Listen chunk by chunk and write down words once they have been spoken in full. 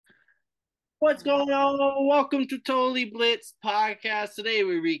What's going on? Welcome to Totally Blitz podcast. Today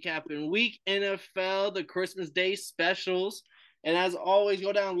we're recapping week NFL, the Christmas Day specials. And as always,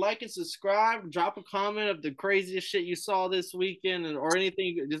 go down, like and subscribe. Drop a comment of the craziest shit you saw this weekend, or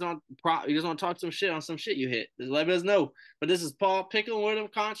anything. You just want to talk some shit on some shit you hit. Just let us know. But this is Paul Pickle, William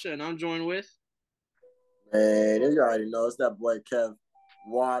Concha, and I'm joined with. Man, you already know it's that boy Kev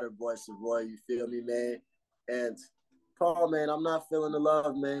Waterboy Savoy, you feel me, man? And Paul, man, I'm not feeling the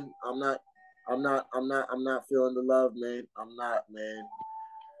love, man. I'm not feeling the love, man. I'm not, man.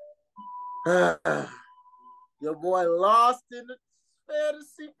 Your boy lost in the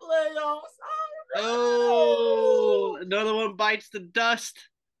fantasy playoffs. Oh, Oh no! another one bites the dust.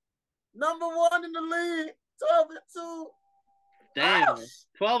 Number one in the league, 12-2. Damn, Ouch!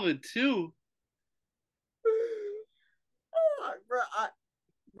 12-2.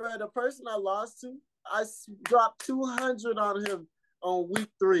 Bro, the person I lost to, I dropped 200 on him on week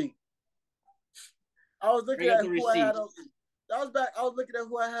 3. I was looking Bring up at the who I had receipts. on. That was back. I was looking at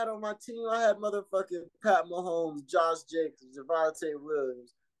who I had on my team. I had motherfucking Pat Mahomes, Josh Jacobs, Javonte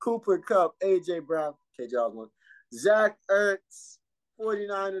Williams, Cooper Kupp, AJ Brown, KJ Osborne, Zach Ertz,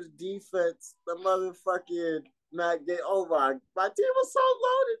 49ers defense, the motherfucking Matt Gay. Oh my team was so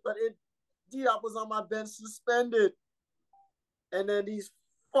loaded, but D-Hop was on my bench suspended. And then these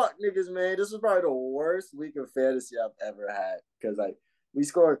fuck niggas, man. This was probably the worst week of fantasy I've ever had. Because we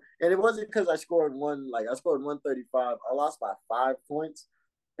scored, and it wasn't because I scored I scored 135. I lost by 5 points,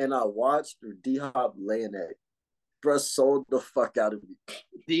 and I watched D Hop laying that. Bruh sold the fuck out of me.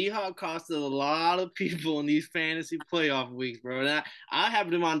 D-Hop costed a lot of people in these fantasy playoff weeks, bro. And I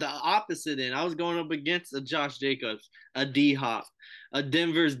happened to on the opposite end. I was going up against a Josh Jacobs, a D-Hop, a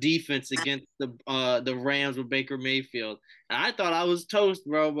Denver's defense against the Rams with Baker Mayfield. And I thought I was toast,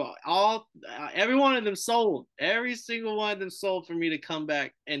 bro. But every one of them sold. Every single one of them sold for me to come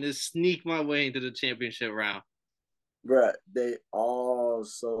back and to sneak my way into the championship round. Bruh, they all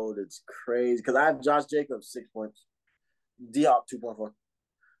sold. It's crazy. Because I have Josh Jacobs, 6 points. D Hop, 2.4.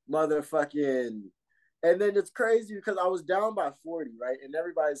 Motherfucking. And then it's crazy because I was down by 40, right? And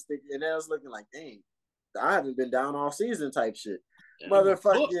everybody's thinking, and then I was looking like, dang, I haven't been down all season type shit.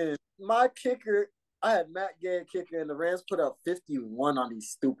 Motherfucking, my kicker, I had Matt Gay kicker, and the Rams put up 51 on these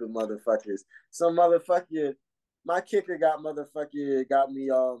stupid motherfuckers. So motherfucking, my kicker got me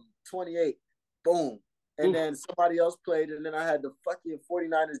 28. Boom. And Oof. then somebody else played, and then I had the fucking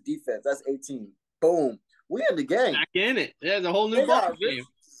 49ers defense. That's 18. Boom. We in the game. Back in it. There's a whole new They ball got game.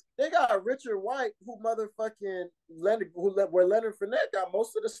 they got Richard White, who motherfucking where Leonard Fournette got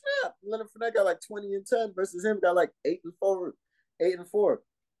most of the snap. Leonard Fournette got like 20-10 versus him got like 8-4, 8-4.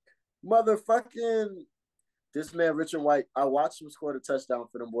 Motherfucking this man Richard White. I watched him score the touchdown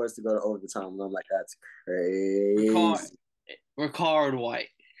for them boys to go to overtime, and I'm like, that's crazy. Ricard White.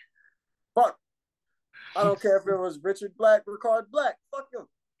 Fuck. I don't care if it was Richard Black, Ricard Black. Fuck him.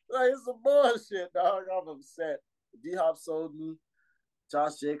 Like, it's some bullshit, dog. I'm upset. D Hop sold me.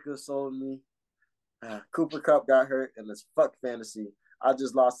 Josh Jacobs sold me. Cooper Kupp got hurt, and it's fuck fantasy. I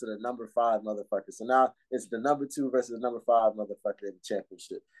just lost to the number 5 motherfucker. So now it's the number 2 versus the number 5 motherfucker in the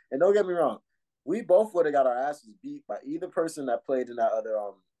championship. And don't get me wrong, we both would have got our asses beat by either person that played in that other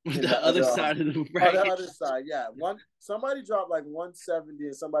The other side of the on bracket. the other side. Yeah, somebody dropped like 170,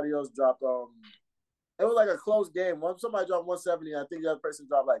 and somebody else dropped It was like a close game. Somebody dropped 170, and I think the other person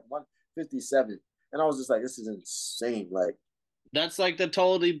dropped like 157. And I was just like, this is insane. Like, That's like the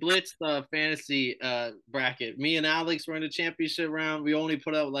totally blitzed fantasy bracket. Me and Alex were in the championship round. We only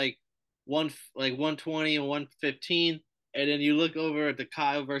put up like 120 and 115. And then you look over at the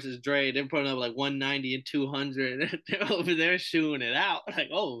Kyle versus Dre, they're putting up like 190 and 200. They're over there shooting it out. Like,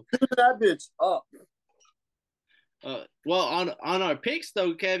 oh. that bitch up. Well, on our picks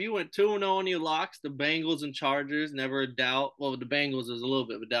though, Kev, you went 2-0 on your locks. The Bengals and Chargers, never a doubt. Well, the Bengals is a little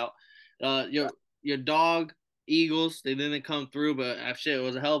bit of a doubt. Your dog Eagles, they didn't come through, but shit, it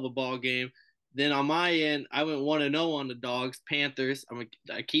was a hell of a ball game. Then on my end, I went 1-0 on the dogs. Panthers,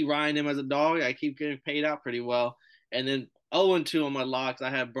 I keep riding them as a dog. I keep getting paid out pretty well. And then 0-2 on my locks. I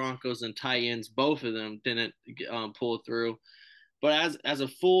had Broncos and Titans. Both of them didn't pull through. But as a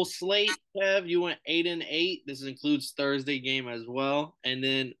full slate, Kev, you went 8-8. This includes Thursday game as well, and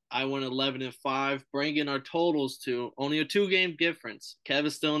then I went 11-5, bringing our totals to only a 2-game difference. Kev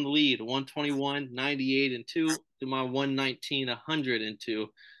is still in the lead, 121, 98-2 to my 119, 102.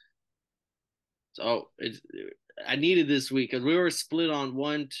 So I needed this week because we were split on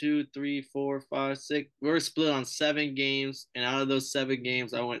 1, 2, 3, 4, 5, 6. We were split on 7 games, and out of those 7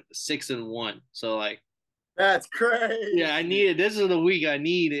 games, I went 6-1. So like. That's crazy. Yeah, I needed. This is the week I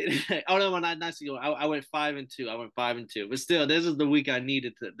needed. Oh no, not single. I went 5-2. I went 5-2. But still, this is the week I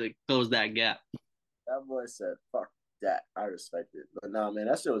needed to close that gap. That boy said, "Fuck that." I respect it, but nah, man,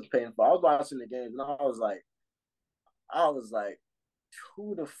 that shit was painful. I was watching the games and I was like,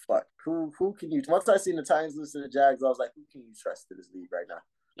 who the fuck? Who can you? Once I seen the Titans lose to the Jags, I was like, who can you trust in this league right now?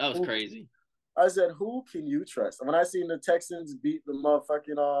 That was Who, crazy. I said, who can you trust? And when I seen the Texans beat the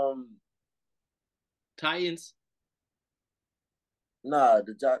motherfucking Titans. nah,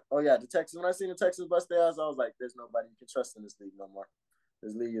 the Texans. When I seen the Texans bust their ass, I was like, there's nobody you can trust in this league no more.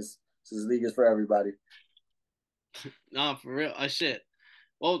 This league is for everybody. Nah, for real. Shit.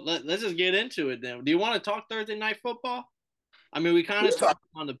 Well, let's just get into it then. Do you want to talk Thursday night football? I mean, we kind of talked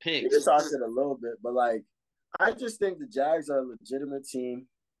on the We picks. can talk it a little bit, but like, I just think the Jags are a legitimate team.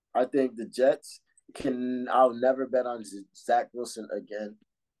 I think the Jets can. I'll never bet on Zach Wilson again.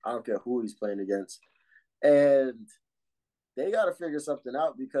 I don't care who he's playing against, and they got to figure something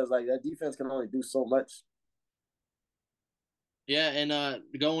out because like that defense can only do so much. Yeah, and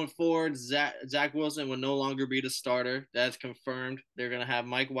going forward, Zach Wilson will no longer be the starter. That's confirmed. They're gonna have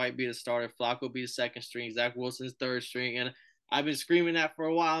Mike White be the starter, Flacco be the second string, Zach Wilson's third string, and I've been screaming that for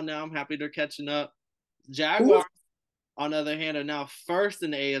a while now. I'm happy they're catching up. Jaguars, on the other hand, are now first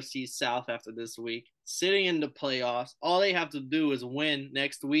in the AFC South after this week, sitting in the playoffs. All they have to do is win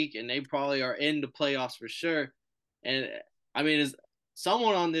next week, and they probably are in the playoffs for sure. And I mean,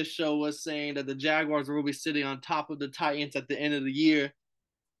 someone on this show was saying that the Jaguars will be sitting on top of the Titans at the end of the year.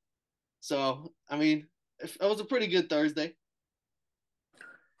 So, I mean, it was a pretty good Thursday.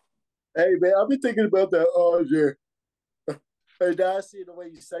 Hey man, I've been thinking about that all year. Hey, did I see the way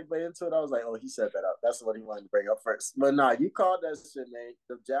you segue into it? I was like, oh, he set that up. That's what he wanted to bring up first. But nah, you called that shit, man.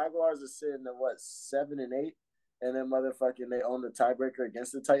 The Jaguars are sitting at what 7-8, and then motherfucking they own the tiebreaker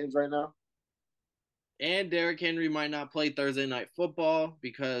against the Titans right now. And Derrick Henry might not play Thursday night football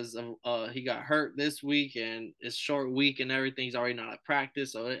because he got hurt this week and it's short week and everything's already not at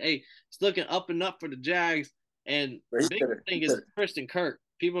practice. So hey, it's looking up and up for the Jags. And the big thing is Christian Kirk.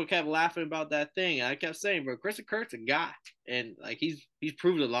 People kept laughing about that thing. And I kept saying, bro, Christian Kirk's a guy. And like he's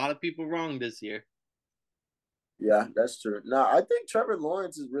proved a lot of people wrong this year. Yeah, that's true. Now I think Trevor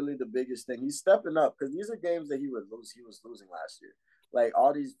Lawrence is really the biggest thing. He's stepping up because these are games that he would lose. He was losing last year. Like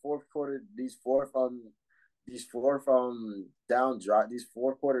all these these fourth down drive, these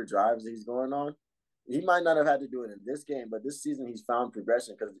 4 quarter drives that he's going on. He might not have had to do it in this game, but this season he's found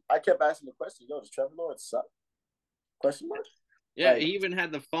progression because I kept asking the question, yo, does Trevor Lawrence suck? Question mark? Yeah, he even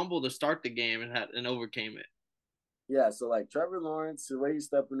had the fumble to start the game and overcame it. Yeah, so like Trevor Lawrence, the way he's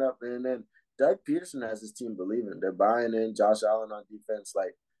stepping up, and then Doug Peterson has his team believing. They're buying in Josh Allen on defense.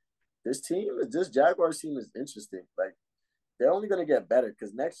 Like this Jaguars team is interesting. Like they're only going to get better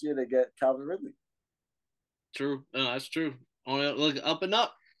because next year they get Calvin Ridley. True. No, that's true. Only look up and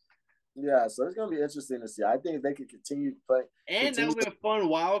up. Yeah, so it's gonna be interesting to see. I think they could continue to play, and that'll be a fun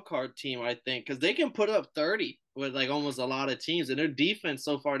wild card team, I think, because they can put up 30 with like almost a lot of teams, and their defense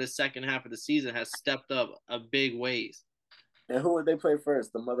so far the second half of the season has stepped up a big ways. And who would they play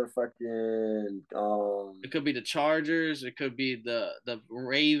first? The motherfucking It could be the Chargers, it could be the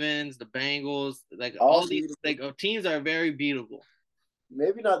Ravens, the Bengals, like all these like teams are very beatable.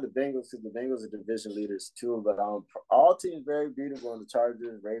 Maybe not the Bengals because the Bengals are division leaders too, but all teams very beatable. The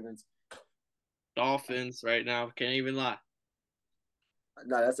Chargers, Ravens, Dolphins right now can't even lie.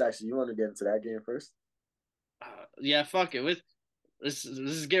 No, that's actually you want to get into that game first. Yeah, fuck it. Let's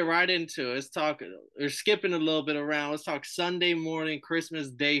just get right into it. Let's talk. We're skipping a little bit around. Let's talk Sunday morning,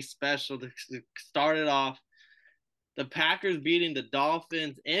 Christmas Day special to start it off. The Packers beating the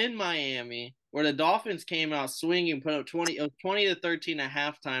Dolphins in Miami, where the Dolphins came out swinging, put up 20-13 at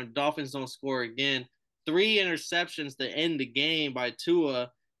halftime. Dolphins don't score again. 3 interceptions to end the game by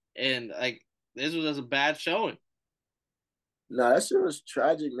Tua, and like this was just a bad showing. No, that shit was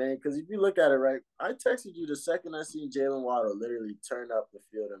tragic, man. Because if you look at it, right, I texted you the second I seen Jalen Waddle literally turn up the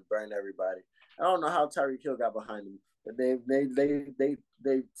field and burn everybody. I don't know how Tyreek Hill got behind him, but they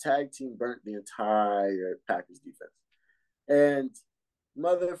tag team burnt the entire Packers defense. And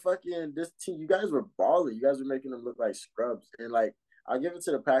motherfucking this team, you guys were balling. You guys were making them look like scrubs. And like, I'll give it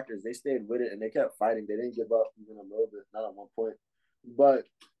to the Packers. They stayed with it and they kept fighting. They didn't give up even a little bit, not at one point. But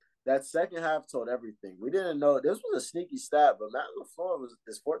that second half told everything. We didn't know this was a sneaky stat, but Matt LaFleur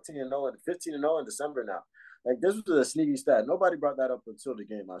is 14-0 and 15-0 in December now. Like this was a sneaky stat. Nobody brought that up until the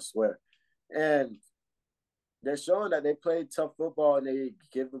game, I swear. And they're showing that they played tough football and they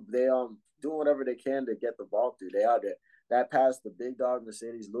do whatever they can to get the ball through. They out there. That pass, the big dog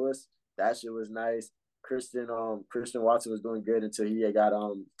Mercedes Lewis, that shit was nice. Christian Watson was doing good until he got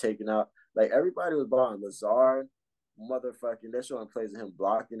taken out. Like everybody was balling. Lazard, motherfucking, they're showing plays of him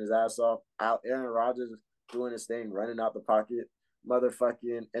blocking his ass off. Out Aaron Rodgers doing his thing, running out the pocket,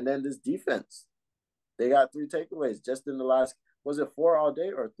 motherfucking, and then this defense. They got 3 takeaways just in the last. Was it 4 all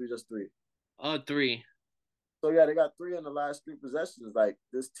day or three? Just 3. 3. So yeah, they got 3 in the last 3 possessions. Like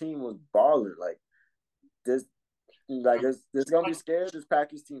this team was balling. Like this, like it's gonna be scared. This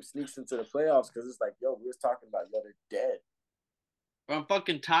Packers team sneaks into the playoffs because it's like, yo, we was talking about, yo, they're dead. I'm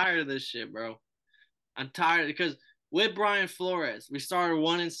fucking tired of this shit, bro. I'm tired because with Brian Flores, we started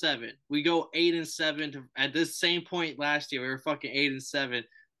 1-7. We go 8-7 at this same point last year. We were fucking 8-7.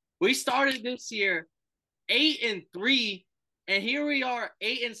 We started this year 8-3, and here we are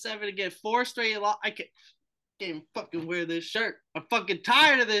 8-7 again, 4 straight loss. I can't fucking wear this shirt. I'm fucking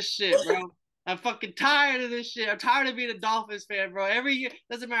tired of this shit, bro. I'm fucking tired of this shit. I'm tired of being a Dolphins fan, bro. Every year,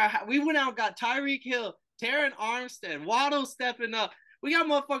 doesn't matter how we went out and got Tyreek Hill, Terron Armstead, Waddle stepping up. We got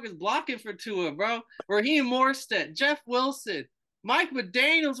motherfuckers blocking for Tua, bro. Raheem Morstead, Jeff Wilson, Mike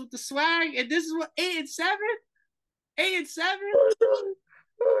McDaniels with the swag, and this is what 8-7, 8-7. Oh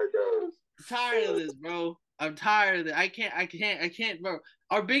my gosh. I'm tired of this, bro. I'm tired of it. I can't, bro.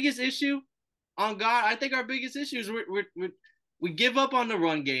 Our biggest issue, on God, I think our biggest issue is we give up on the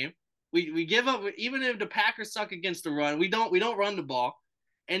run game. We give up even if the Packers suck against the run. We don't run the ball,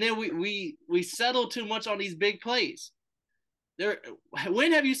 and then we settle too much on these big plays.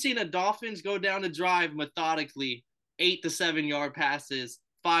 When have you seen a Dolphins go down the drive methodically, 8 to 7 yard passes,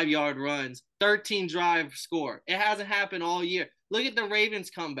 5 yard runs, 13 drive score? It hasn't happened all year. Look at the Ravens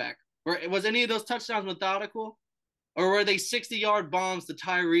comeback. Was any of those touchdowns methodical, or were they 60-yard bombs to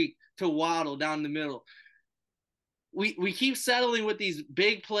Tyreek, to Waddle down the middle? We keep settling with these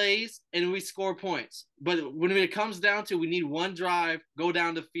big plays and we score points. But when it comes down to we need one drive, go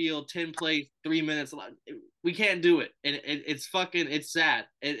down the field, 10 plays, 3 minutes, we can't do it. And it's sad.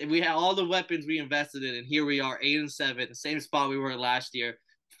 And we had all the weapons we invested in, and here we are 8-7, the same spot we were last year,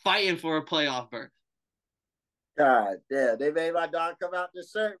 fighting for a playoff berth. God damn, they made my dog come out the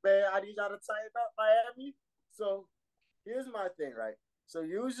shirt, man. I need y'all to tighten up, Miami. So here's my thing, right? So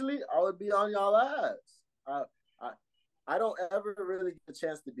usually I would be on y'all ass. I don't ever really get a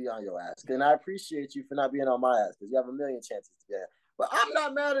chance to be on your ass. And I appreciate you for not being on my ass because you have a million chances to get. But I'm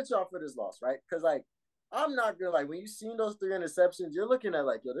not mad at y'all for this loss, right? Because like I'm not gonna like when you seen those 3 interceptions, you're looking at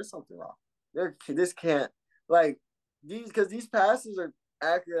like, yo, there's something wrong. This can't like these passes are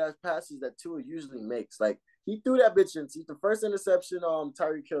accurate as passes that Tua usually makes. Like he threw that bitch in. See, the first interception,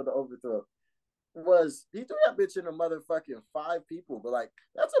 Tyreek Hill to overthrow he threw that bitch in a motherfucking 5 people, but like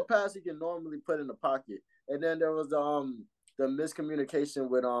that's a pass he can normally put in the pocket. And then there was the miscommunication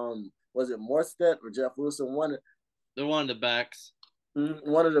with was it Morstead or Jeff Wilson? They're one of the backs.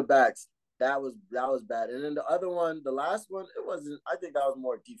 One of the backs. That was bad. And then the other one, the last one, it wasn't. I think that was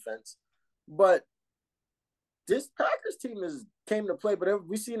more defense. But this Packers team came to play, but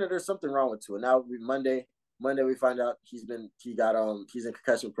we seen that there's something wrong with Tua. Now Monday we find out he's in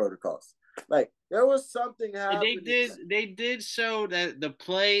concussion protocols. Like there was something happening. They did show that the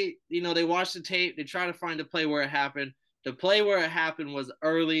play, they watched the tape, they try to find the play where it happened. The play where it happened was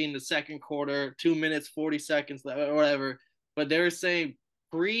early in the second quarter, 2 minutes, 40 seconds, or whatever. But they were saying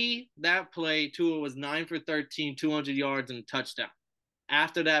pre that play, Tua was 9 for 13, 200 yards and a touchdown.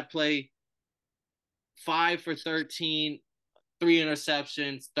 After that play, 5 for 13, 3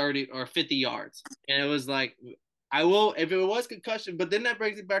 interceptions, 30 or 50 yards. And it was like, if it was concussion, but then that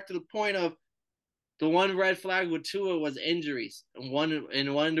brings it back to the point of the one red flag with Tua was injuries. And one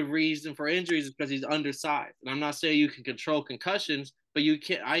of the reasons for injuries is because he's undersized. And I'm not saying you can control concussions, but you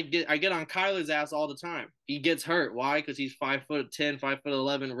can't. I get on Kyler's ass all the time. He gets hurt. Why? Because he's 5'10",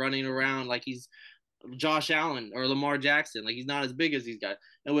 5'11", running around like he's Josh Allen or Lamar Jackson. Like he's not as big as these guys.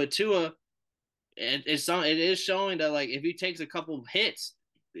 And with Tua, it is showing that like if he takes a couple of hits,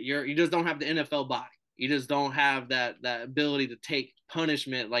 you just don't have the NFL body. You just don't have that ability to take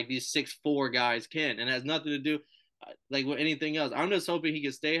punishment like these 6'4" guys can, and it has nothing to do like with anything else. I'm just hoping he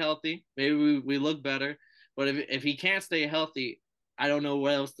can stay healthy. Maybe we look better, but if he can't stay healthy, I don't know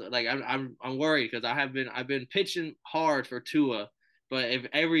what else. I'm worried because I've been pitching hard for Tua, but if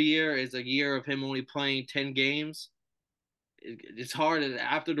every year is a year of him only playing 10 games, it's hard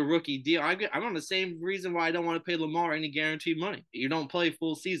after the rookie deal. I'm on the same reason why I don't want to pay Lamar any guaranteed money. You don't play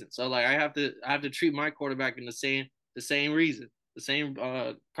full season, so like I have to treat my quarterback in the same reason, the same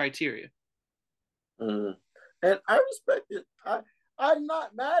criteria. And I respect it. I'm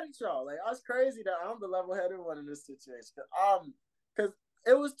not mad at y'all. Like that's crazy that I'm the level-headed one in this situation. Because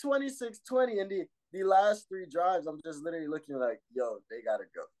it was 26-20 in the last 3 drives. I'm just literally looking like, yo, they gotta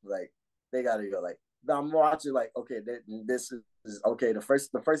go. Like they gotta go. Like I'm watching like, okay, this is okay. The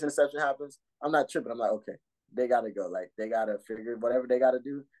first interception happens. I'm not tripping. I'm like, okay, they gotta go. Like they gotta figure whatever they gotta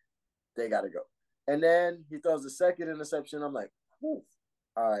do. They gotta go. And then he throws the second interception. I'm like, whew,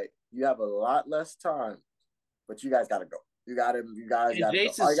 all right, you have a lot less time, but you guys gotta go. You guys And gotta go.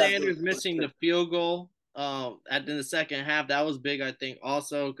 Jason All you gotta do Sanders missing is the field goal at in the second half, that was big, I think,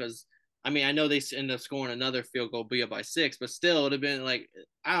 also because I mean I know they ended up scoring another field goal, be up by 6, but still it would have been like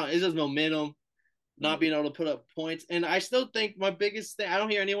I don't. It's just momentum, not being able to put up points, and I still think my biggest thing. I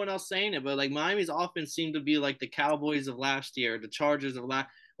don't hear anyone else saying it, but like Miami's offense seemed to be like the Cowboys of last year, the Chargers of last,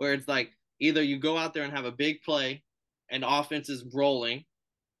 where it's like either you go out there and have a big play, and the offense is rolling,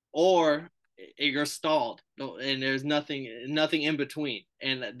 or you're stalled and there's nothing in between,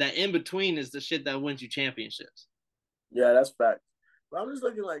 and that in between is the shit that wins you championships. Yeah, that's fact. But I'm just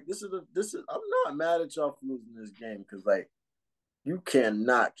looking like this is. I'm not mad at y'all for losing this game because like you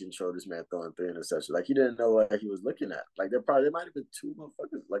cannot control this man throwing 3 interceptions. Like he didn't know what he was looking at. Like there might have been 2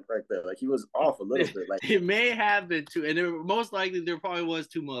 motherfuckers like right there. Like he was off a little bit. Like It may have been two, and most likely there probably was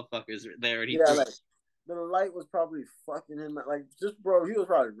two motherfuckers there, and he yeah, threw. like the light was probably fucking him. Like just bro, he was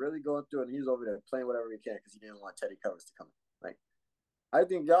probably really going through it. And he was over there playing whatever he can because he didn't want Teddy Covers to come in. Like I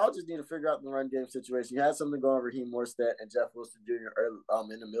think y'all just need to figure out the run game situation. You had something going on Raheem Morstead and Jeff Wilson Jr. Early,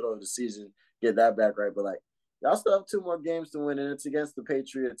 in the middle of the season, get that back right. But like y'all still have 2 more games to win, and it's against the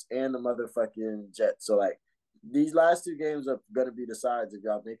Patriots and the motherfucking Jets. So like these last 2 games are gonna be the sides if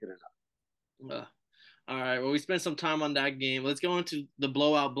y'all make it or not. All right, well, we spent some time on that game. Let's go into the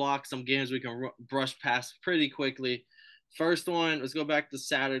blowout block, some games we can brush past pretty quickly. First one, let's go back to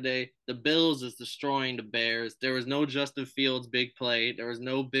Saturday. The Bills is destroying the Bears. There was no Justin Fields big play. There was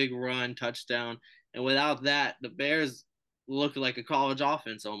no big run touchdown. And without that, the Bears looked like a college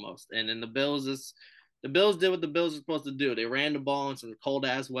offense almost. And then the Bills did what the Bills are supposed to do. They ran the ball in some cold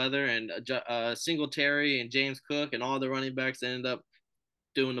ass weather, and Singletary and James Cook and all the running backs ended up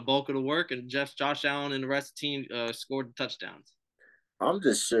doing the bulk of the work, and Josh Allen and the rest of the team scored the touchdowns. I'm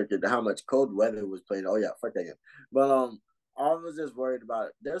just shook at how much cold weather was playing. Oh yeah, fuck that game. But I was just worried about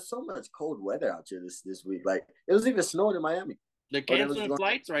it. There's so much cold weather out here this week. Like it was even snowing in Miami. They're canceling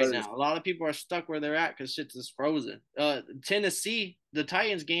flights right now. A lot of people are stuck where they're at because shit's just frozen. Tennessee, the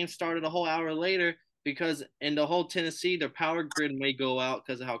Titans game started a whole hour later because in the whole Tennessee, their power grid may go out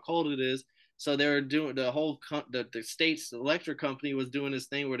because of how cold it is. So they were doing the state's electric company was doing this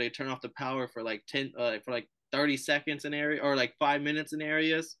thing where they turn off the power for like 30 seconds in area or like 5 minutes in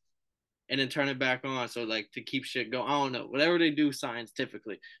areas, and then turn it back on. So like to keep shit going. I don't know, whatever they do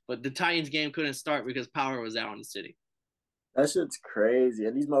scientifically. But the Titans game couldn't start because power was out in the city. That shit's crazy.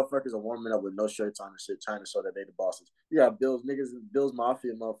 And these motherfuckers are warming up with no shirts on and shit, trying to show that they the bosses. You got Bills niggas, Bills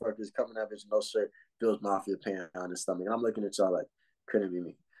Mafia motherfuckers coming at bitch no shirt, Bills Mafia pants on his stomach. And I'm looking at y'all like, couldn't be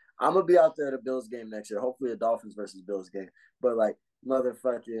me. I'm gonna be out there at the Bills game next year. Hopefully a Dolphins versus Bills game. But like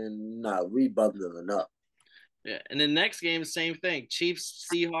motherfucking nah, we bundling up. Yeah, and the next game, same thing. Chiefs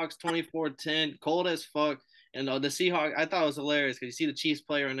Seahawks 24-10, cold as fuck. And the Seahawks, I thought it was hilarious because you see the Chiefs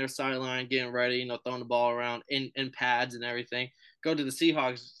player on their sideline getting ready, throwing the ball around in pads and everything. Go to the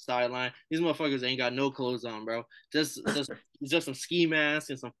Seahawks sideline. These motherfuckers ain't got no clothes on, bro. Just some ski masks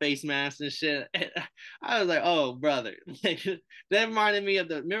and some face masks and shit. And I was like, oh, brother. That reminded me of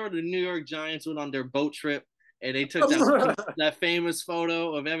remember the New York Giants went on their boat trip and they took that famous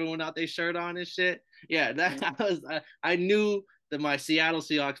photo of everyone out their shirt on and shit. Yeah, I knew that my Seattle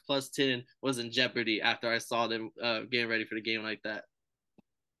Seahawks plus 10 was in jeopardy after I saw them getting ready for the game like that.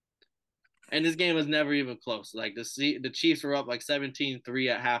 And this game was never even close. Like the Chiefs were up like 17-3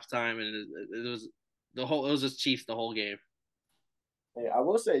 at halftime, and it was just Chiefs the whole game. Hey, I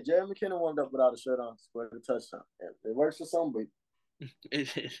will say, Jerick McKinnon warmed up without a shirt on, scored a touchdown. It works for somebody.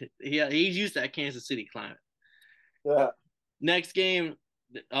 Yeah, he's used to that Kansas City climate. Yeah. Next game,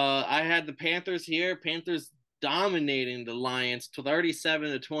 I had the Panthers here. Panthers dominating the Lions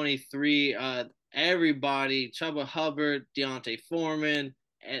 37-23. Everybody, Chuba Hubbard, Deontay Foreman,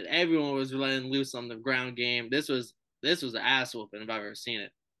 and everyone was letting loose on the ground game. This was an ass whooping if I've ever seen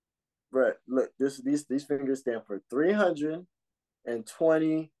it. Right. Look, these fingers stand for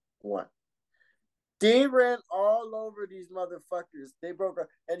 321. They ran all over these motherfuckers. They broke up,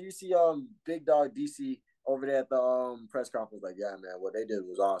 and you see Big Dog DC over there at the press conference, like, yeah, man, what they did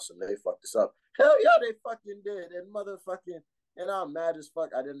was awesome. They fucked us up. Hell yeah, they fucking did. And motherfucking, and I'm mad as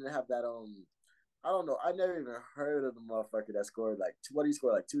fuck. I didn't have that I don't know. I never even heard of the motherfucker that scored like he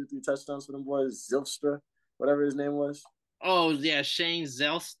scored like 2 or 3 touchdowns for them boys. Zylstra, whatever his name was. Oh yeah, Shane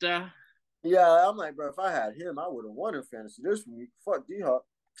Zylstra. Yeah, I'm like, bro, if I had him, I would have won in fantasy this week. Fuck D-Hawk.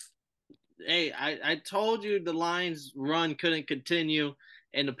 Hey, I told you the Lions run couldn't continue,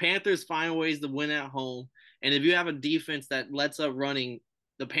 and the Panthers find ways to win at home. And if you have a defense that lets up running,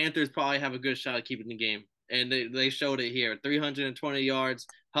 the Panthers probably have a good shot at keeping the game. And they showed it here. 320 yards.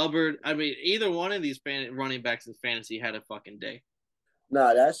 Hubbard, I mean, either one of these running backs in fantasy had a fucking day.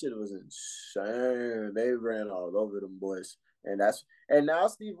 Nah, that shit was insane. They ran all over them boys. And now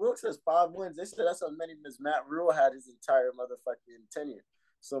Steve Wilks has 5 wins. They said that's how many as Matt Rule had his entire motherfucking tenure.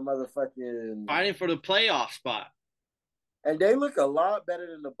 So motherfucking fighting for the playoff spot. And they look a lot better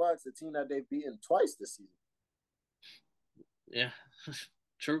than the Bucks, a team that they've beaten twice this season. Yeah,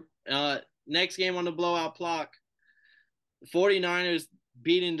 true. Next game on the blowout clock, 49ers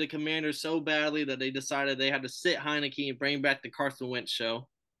beating the Commanders so badly that they decided they had to sit Heineke and bring back the Carson Wentz show.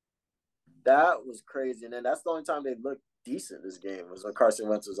 That was crazy. And then that's the only time they looked decent this game was when Carson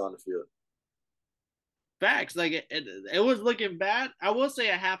Wentz was on the field. Facts. Like, it was looking bad. I will say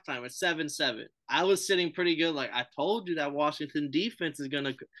at halftime, it's 7-7. I was sitting pretty good. Like, I told you that Washington defense is going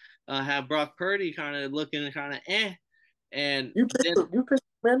to have Brock Purdy kind of looking kind of eh. And you picked the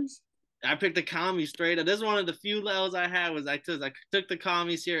Commanders? I picked the Commies straight up. This is one of the few levels I had was I took the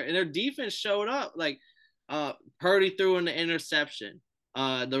Commies here, and their defense showed up. Like, Purdy threw in the interception.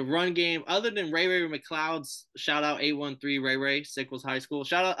 The run game, other than Ray McLeod's shout out 813 Ray Sickles High School,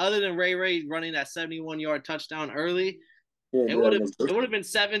 shout out other than Ray running that 71-yard touchdown early, it would have been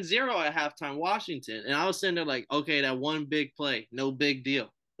 7-0 at halftime Washington. And I was sitting there like, okay, that one big play, no big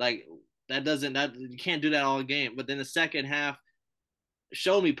deal. Like that you can't do that all game. But then the second half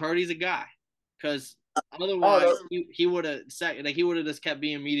showed me Purdy's a guy, because otherwise he would have just kept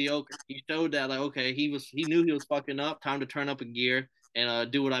being mediocre. He showed that like, okay, he knew he was fucking up, time to turn up a gear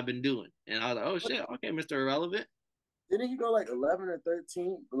and do what I've been doing. And I was like, oh shit, okay, Mr. Irrelevant. Didn't he go like 11 for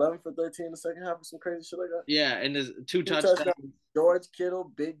 13 in the second half or some crazy shit like that? Yeah, and there's two touchdowns. George Kittle,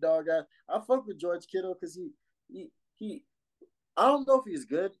 big dog guy. I fuck with George Kittle because he I don't know if he's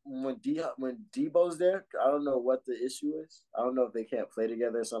good when Debo's there. I don't know what the issue is. I don't know if they can't play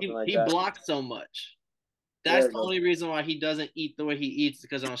together or something like that. He blocks so much. That's the only reason why he doesn't eat the way he eats,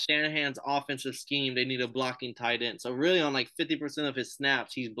 because on Shanahan's offensive scheme, they need a blocking tight end. So really on like 50% of his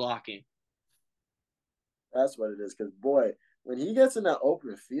snaps, he's blocking. That's what it is. Because, boy, when he gets in that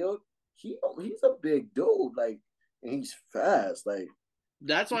open field, he's a big dude. Like, and he's fast. Like,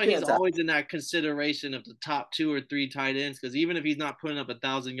 that's why he's always in that consideration of the top 2 or 3 tight ends, because even if he's not putting up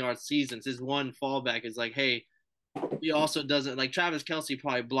 1,000-yard seasons, his one fallback is like, hey, he also doesn't – like Travis Kelce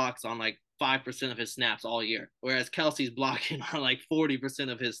probably blocks on like 5% of his snaps all year, whereas Kelsey's blocking on like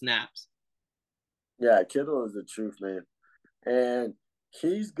 40% of his snaps. Yeah, Kittle is the truth, man. And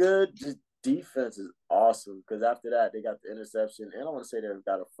he's good. Just defense is awesome, because after that, they got the interception. And I want to say they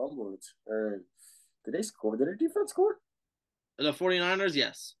got a fumble return. Did they score? Did their defense score? The 49ers,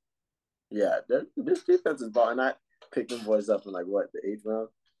 yes. Yeah, this defense is balling. I picked them boys up in like, what, the 8th round?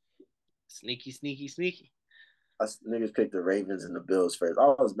 Sneaky. Us niggas picked the Ravens and the Bills first. I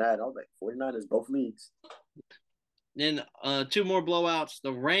was mad. I was like, 49ers, both leagues. Then 2 more blowouts.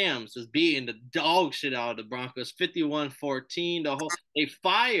 The Rams is beating the dog shit out of the Broncos, 51-14. They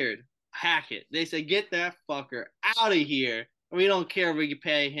fired Hackett. They said, get that fucker out of here. We don't care if we can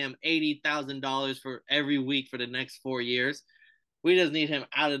pay him $80,000 for every week for the next 4 years. We just need him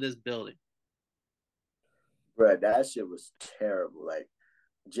out of this building. Bro, that shit was terrible. Like,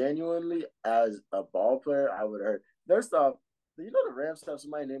 genuinely, as a ball player, I would have heard. First off, you know the Rams have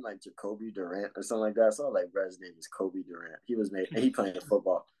somebody named like Jacoby Durant or something like that. So I was like, bro, his name is Kobe Durant. He playing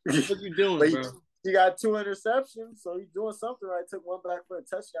football. What you doing, bro? He got 2 interceptions, so he's doing something right. Took one back for a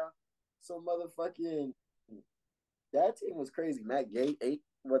touchdown. So motherfucking that team was crazy. Matt Gay, 8.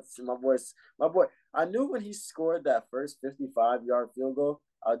 What's my boy? I knew when he scored that first 55-yard field goal,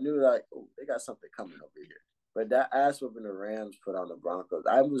 I knew like, oh, they got something coming over here. But that ass whooping the Rams put on the Broncos,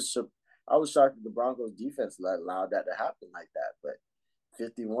 I was shocked that the Broncos defense allowed that to happen like that. But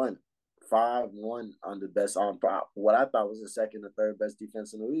 5-1 on the best on what I thought was the second or third best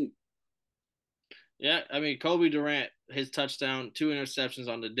defense in the league. Yeah, I mean, Kobe Durant, his touchdown, 2 interceptions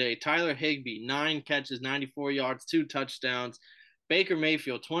on the day. Tyler Higbee, 9 catches, 94 yards, 2 touchdowns. Baker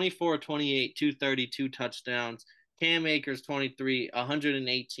Mayfield, 24-28, 232 touchdowns. Cam Akers, 23,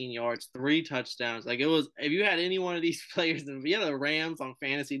 118 yards, 3 touchdowns. Like, it was, if you had any one of these players, if you had the Rams on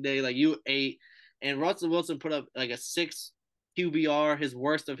fantasy day, like, you ate. And Russell Wilson put up like a 6 QBR, his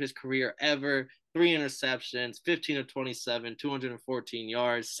worst of his career ever. 3 interceptions, 15 of 27, 214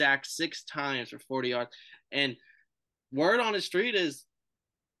 yards, sacked 6 times for 40 yards. And word on the street is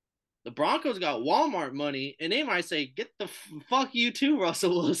the Broncos got Walmart money, and they might say, get the fuck you too,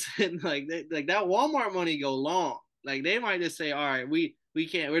 Russell Wilson. like that Walmart money go long. Like, they might just say, all right, we're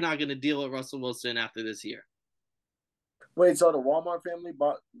not going to deal with Russell Wilson after this year. Wait, so the Walmart family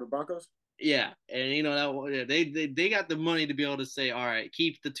bought the Broncos? Yeah, and you know that yeah, they got the money to be able to say, all right,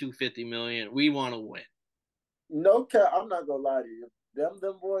 keep the 250 million. We want to win. No cap, I'm not gonna lie to you. Them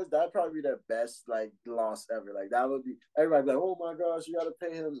boys, that'd probably be their best like loss ever. Like that would be everybody be like, oh my gosh, you gotta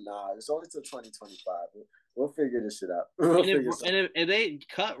pay him. Nah, it's only till 2025. We'll figure this shit out. We'll And figure something. if they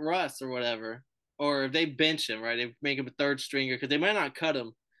cut Russ or whatever, or if they bench him, right, they make him a third stringer because they might not cut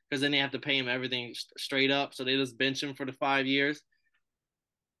him because then they have to pay him everything straight up. So they just bench him for the 5 years.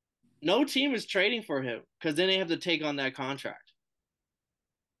 No team is trading for him because then they have to take on that contract.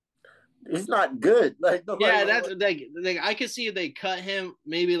 He's not good. Like nobody Yeah, gonna that's want. like I could see if they cut him,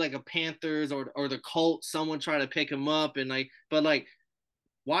 maybe like a Panthers or the Colts, someone try to pick him up and like, but like,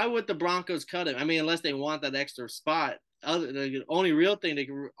 why would the Broncos cut him? I mean, unless they want that extra spot. The only real thing they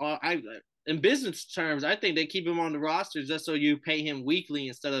can, in business terms, I think they keep him on the roster just so you pay him weekly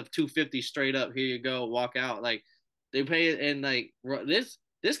instead of 250 straight up. Here you go, walk out. Like they pay it, and like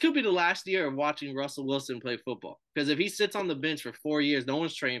this could be the last year of watching Russell Wilson play football. Because if he sits on the bench for 4 years, no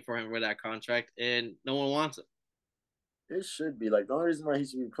one's trading for him with that contract, and no one wants him. It should be like the only reason why he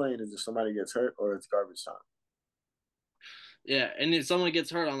should be playing is if somebody gets hurt or it's garbage time. Yeah, and if someone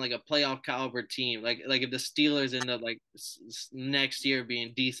gets hurt on like a playoff caliber team, like if the Steelers end up like next year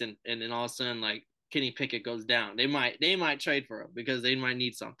being decent, and then all of a sudden like Kenny Pickett goes down, they might trade for him because they might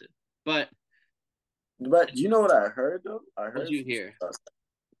need something. But But you know what I heard though? I what heard you some hear? stuff.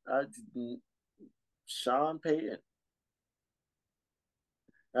 I, Sean Payton.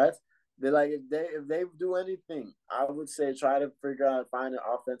 That's they like if they do anything, I would say try to figure out find an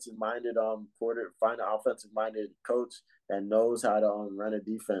offensive minded quarter, find an offensive minded coach that knows how to run a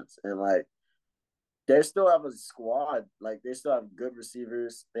defense and like they still have a squad. Like they still have good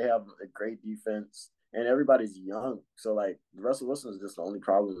receivers. They have a great defense, and everybody's young. So like Russell Wilson is just the only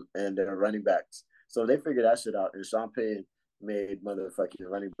problem, and they're running backs. So they figured that shit out. And Sean Payton made motherfucking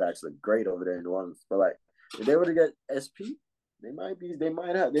running backs look great over there in New Orleans. But like if they were to get SP, they might be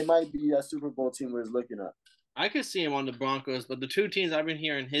that Super Bowl team we're looking at. I could see him on the Broncos, but the two teams I've been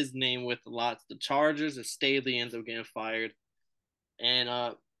hearing his name with a lot, the Chargers if Staley ends up getting fired,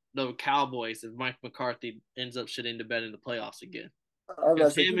 and the Cowboys if Mike McCarthy ends up shitting the bed in the playoffs again. I was about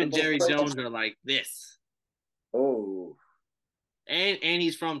Because to say him keep and it both Jerry playoffs. Jones are like this, Oh, and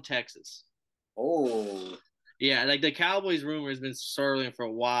he's from Texas. oh, Yeah, like the Cowboys rumor has been swirling for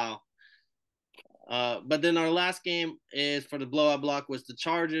a while. But then our last game is for the blowout block was the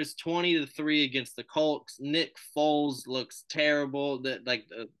Chargers 20-3 against the Colts. Nick Foles looks terrible. That like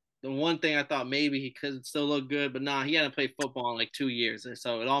the one thing I thought maybe he could still look good, but nah, he hadn't played football in like 2 years, and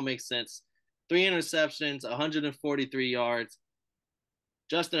so it all makes sense. 3 interceptions, 143 yards.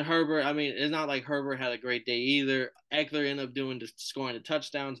 Justin Herbert, I mean, it's not like Herbert had a great day either. Eckler ended up doing scoring the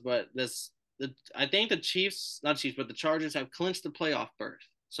touchdowns, but I think the Chiefs, not Chiefs, but the Chargers have clinched the playoff berth.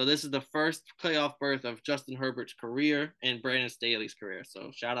 So this is the first playoff berth of Justin Herbert's career and Brandon Staley's career.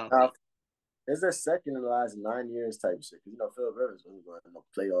 So shout out to them. now it's their second in the last 9 years type shit. Because Phil Rivers wasn't going to no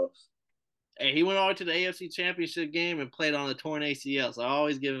playoffs. Hey, he went all the way to the AFC Championship game and played on a torn ACL. So I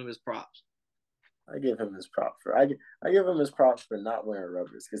always give him his props. I give him his props for I give him his props for not wearing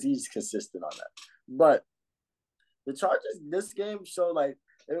rubbers because he's consistent on that. But the Chargers this game showed like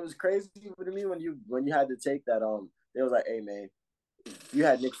it was crazy to me when you had to take that it was like, hey man, you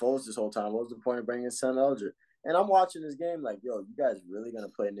had Nick Foles this whole time. What was the point of bringing Sam Elder? And I'm watching this game like, yo, you guys really gonna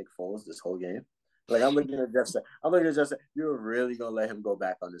play Nick Foles this whole game? Like I'm looking at Jeff. I'm looking at Jeff. You're really gonna let him go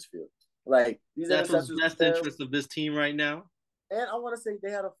back on this field? Like these That's what's interceptions best there. interest of this team right now. And I want to say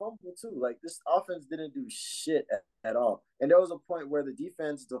they had a fumble too. Like this offense didn't do shit at all. And there was a point where the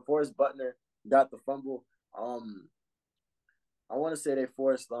defense, DeForest Buckner, got the fumble. I want to say they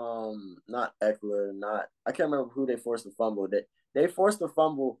forced not Eckler, not I can't remember who they forced the fumble. They forced the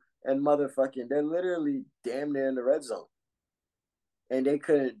fumble and motherfucking they're literally damn near in the red zone. And they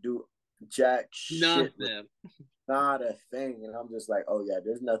couldn't do jack shit with Nothing. not a thing. And I'm just like, oh yeah,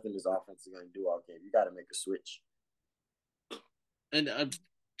 there's nothing this offense is gonna do all game. You gotta make a switch. And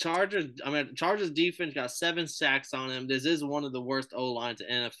Chargers defense got 7 sacks on him. This is one of the worst O lines in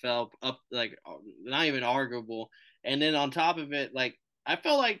NFL, up like not even arguable. And then on top of it, like I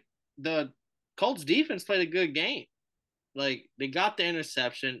felt like the Colts defense played a good game. Like they got the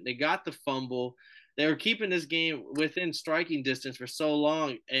interception, they got the fumble. They were keeping this game within striking distance for so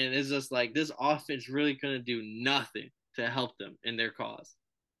long, and it's just like this offense really couldn't do nothing to help them in their cause.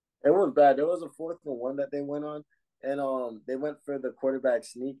 It was bad. There was a 4th and 1 that they went on, and they went for the quarterback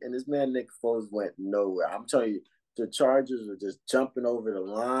sneak, and this man Nick Foles went nowhere. I'm telling you, the Chargers were just jumping over the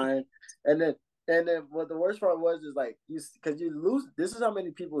line, and then what the worst part was is like you because you lose. This is how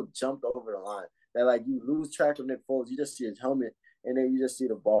many people jumped over the line. that like you lose track of Nick Foles. You just see his helmet and then you just see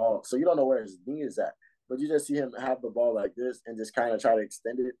the ball. So you don't know where his knee is at. But you just see him have the ball like this and just kind of try to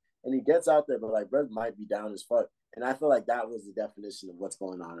extend it. And he gets out there, but like Brett might be down as fuck. And I feel like that was the definition of what's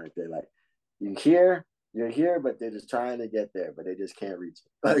going on right there. Like you're here, but they're just trying to get there, but they just can't reach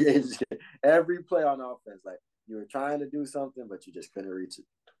it. Like, every play on offense, like you were trying to do something, but you just couldn't reach it.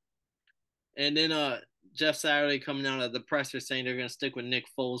 And then Jeff Saturday coming out of the presser saying they're gonna stick with Nick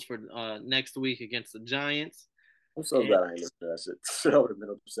Foles for next week against the Giants. I'm so glad I ain't listened to that shit. I would have been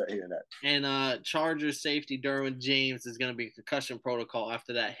upset hearing that. And Chargers safety Derwin James is gonna be concussion protocol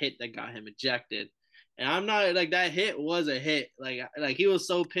after that hit that got him ejected. And I'm not like that hit was a hit. Like he was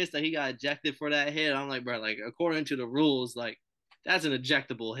so pissed that he got ejected for that hit. I'm like, bro, like according to the rules, like that's an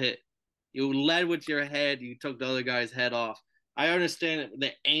ejectable hit. You led with your head, you took the other guy's head off. I understand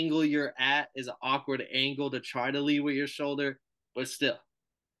the angle you're at is an awkward angle to try to lead with your shoulder, but still,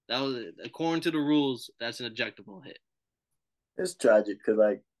 that was according to the rules, that's an ejectable hit. It's tragic because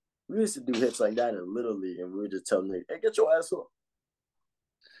like we used to do hits like that in Little League, and we would just tell them, "Hey, get your ass up."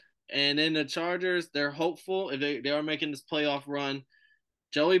 And then the Chargers, they're hopeful if they are making this playoff run.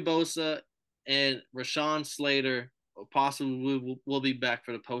 Joey Bosa and Rashawn Slater possibly will be back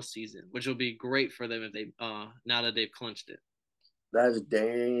for the postseason, which will be great for them if they now that they've clinched it. That's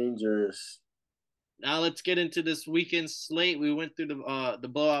dangerous. Now let's get into this weekend slate. We went through the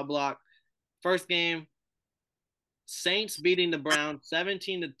blowout block. First game, Saints beating the Browns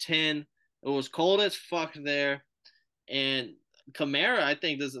 17-10. It was cold as fuck there, and Kamara, I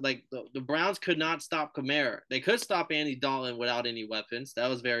think this is like the Browns could not stop Kamara. They could stop Andy Dalton without any weapons. That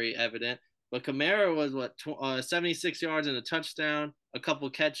was very evident. But Kamara was 76 yards and a touchdown, a couple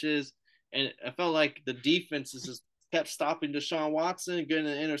catches, and I felt like the defense just kept stopping Deshaun Watson, getting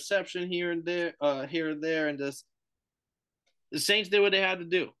an interception here and there, and just the Saints did what they had to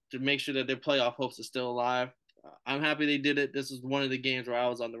do to make sure that their playoff hopes are still alive. I'm happy they did it. This was one of the games where I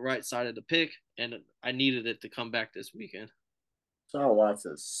was on the right side of the pick, and I needed it to come back this weekend. Deshaun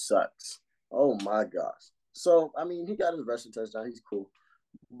Watson sucks. Oh my gosh. So I mean, he got his rushing touchdown. He's cool,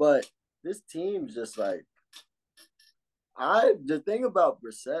 but this team's just like the thing about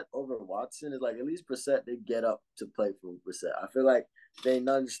Brissett over Watson is like at least Brissett they get up to play for Brissett. I feel like they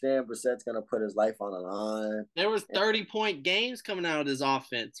understand Brissett's gonna put his life on the line. There was 30-point games coming out of this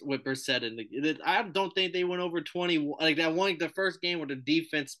offense with Brissett in the. I don't think they went over 20. Like that one, the first game where the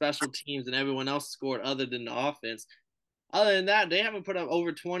defense, special teams, and everyone else scored other than the offense. Other than that, they haven't put up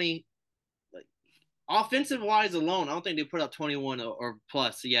over 20. Like offensive wise alone, I don't think they put up 21 or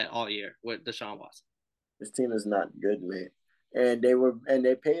plus yet all year with Deshaun Watson. This team is not good, man. And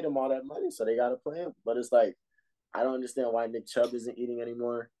they paid him all that money, so they gotta play him. But it's like I don't understand why Nick Chubb isn't eating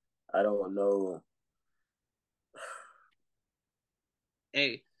anymore. I don't know.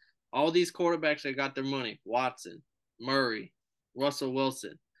 Hey, all these quarterbacks that got their money, Watson, Murray, Russell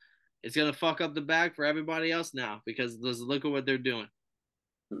Wilson, it's gonna fuck up the bag for everybody else now because look at what they're doing.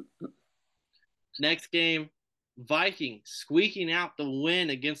 Next game, Vikings squeaking out the win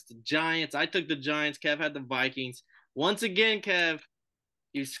against the Giants. I took the Giants. Kev had the Vikings. Once again, Kev,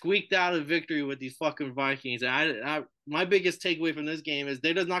 you squeaked out a victory with these fucking Vikings. And my biggest takeaway from this game is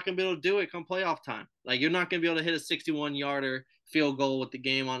they're just not going to be able to do it come playoff time. Like, you're not going to be able to hit a 61-yarder field goal with the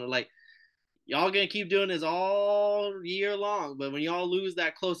game on it. Like, y'all going to keep doing this all year long. But when y'all lose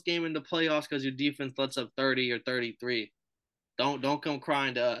that close game in the playoffs because your defense lets up 30 or 33, don't come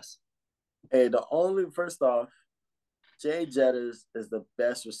crying to us. Hey, first off, Jay Jettis is the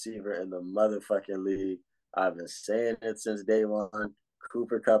best receiver in the motherfucking league. I've been saying it since day one.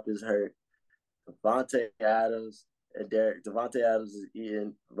 Cooper Kupp is hurt. Davante Adams is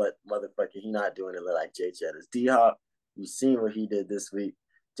eating, but motherfucker, he not doing it like Jay Jettis. D-Hop, you've seen what he did this week.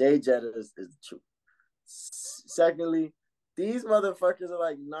 Jay Jettis is the truth. Secondly, these motherfuckers are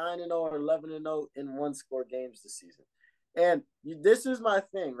like 9-0 or 11-0 in one-score games this season. And this is my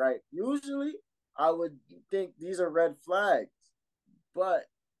thing, right? Usually, I would think these are red flags. But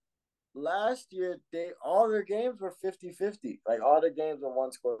last year, all their games were 50-50. Like, all their games were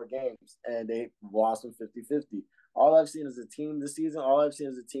one-score games, and they lost them 50-50. All I've seen is a team this season. All I've seen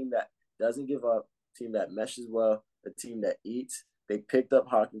is a team that doesn't give up, a team that meshes well, a team that eats. They picked up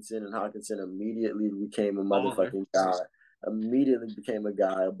Hockenson, and Hockenson immediately became a motherfucking guy. Immediately became a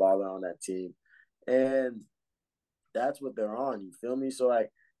guy, a baller on that team. And that's what they're on. You feel me? So, like,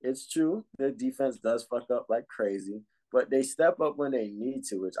 it's true. Their defense does fuck up like crazy, but they step up when they need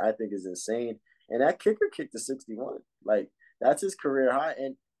to, which I think is insane. And that kicker kicked to 61. Like, that's his career high.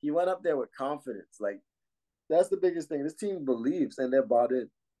 And he went up there with confidence. Like, that's the biggest thing. This team believes, and they're bought in.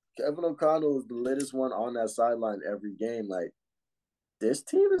 Kevin O'Connell is the latest one on that sideline every game. Like, this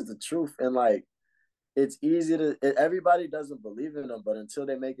team is the truth. And, like, it's easy to everybody doesn't believe in them, but until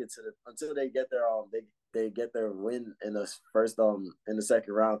they make it to until they get their they get their win in the first in the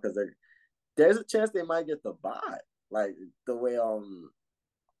second round because there's a chance they might get the bye. Like the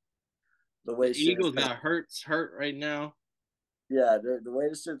The way shit is Eagles kind of got hurt right now. yeah, the way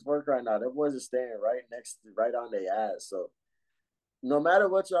the shit's work right now, their boys are staying right on their ass. So no matter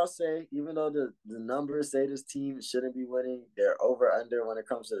what y'all say, even though the numbers say this team shouldn't be winning, they're over under when it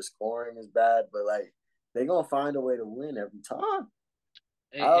comes to the scoring is bad, but like they're gonna find a way to win every time.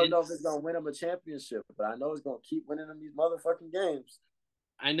 I don't And know if it's gonna win them a championship, but I know it's gonna keep winning them these motherfucking games.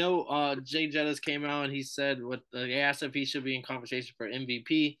 I know Jay Jettis came out and he said what they asked if he should be in conversation for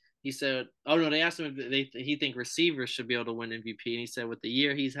MVP. He said, "Oh no," they asked him if he think receivers should be able to win MVP, and he said with the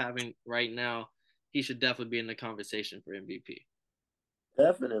year he's having right now, he should definitely be in the conversation for MVP.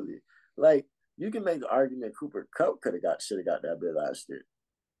 Definitely. Like you can make the argument Cooper Kupp should have got that bid last year.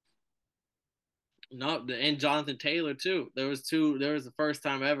 No, and Jonathan Taylor too. There was two. There was the first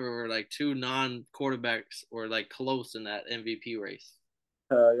time ever where like two non-quarterbacks were like close in that MVP race.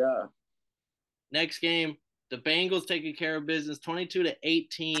 Hell yeah. Next game, the Bengals taking care of business, 22-18.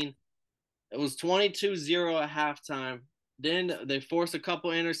 It was 22-0 at halftime. Then they forced a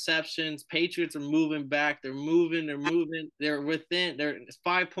couple interceptions. Patriots are moving back. They're moving. They're moving. They're within. They're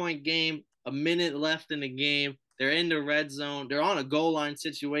 5 point game. A minute left in the game. They're in the red zone. They're on a goal line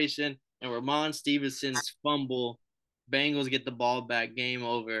situation, and Ramon Stevenson's fumble. Bengals get the ball back. Game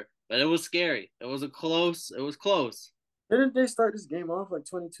over. But it was scary. It was a close. It was close. Didn't they start this game off like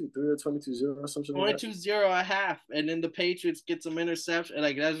 22-3 or 22-0 or something like that? 22-0 at half, and then the Patriots get some interception.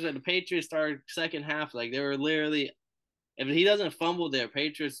 Like that's what the Patriots started second half. Like they were literally, if he doesn't fumble there,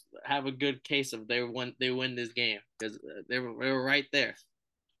 Patriots have a good case of they win this game because they were right there.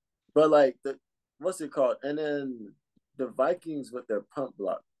 But like what's it called? And then the Vikings with their punt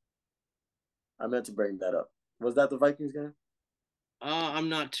block. I meant to bring that up. Was that the Vikings game? I'm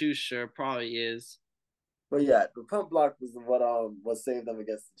not too sure. Probably is. But yeah, the punt block was what saved them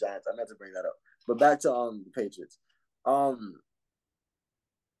against the Giants. I meant to bring that up. But back to the Patriots. Um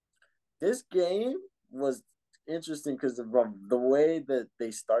this game was interesting because the way that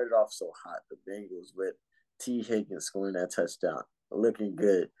they started off so hot, the Bengals with T. Higgins scoring that touchdown, looking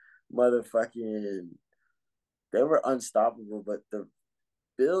good. Motherfucking they were unstoppable, but the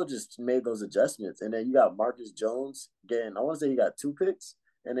Bill just made those adjustments. And then you got Marcus Jones getting, I want to say he got 2 picks,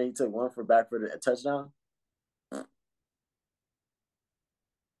 and then he took one for back for the touchdown.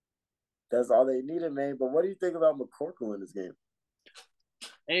 That's all they needed, man. But what do you think about McCorkle in this game?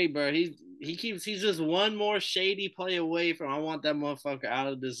 Hey, bro, he's just one more shady play away from I want that motherfucker out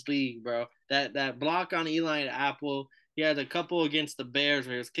of this league, bro. That block on Eli Apple. He had a couple against the Bears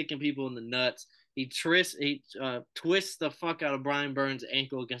where he was kicking people in the nuts. Twists the fuck out of Brian Burns'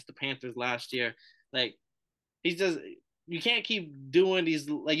 ankle against the Panthers last year. Like he's just you can't keep doing these.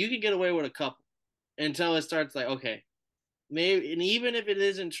 Like you can get away with a couple until it starts like okay, maybe, and even if it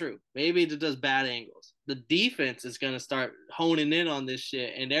isn't true, maybe it does bad angles. The defense is gonna start honing in on this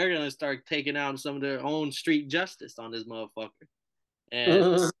shit, and they're gonna start taking out some of their own street justice on this motherfucker.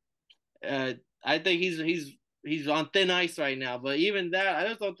 And uh, I think he's on thin ice right now. But even that, I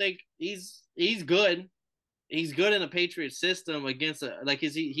just don't think he's good. He's good in the Patriot system against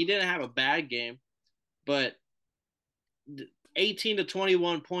he didn't have a bad game, but 18 to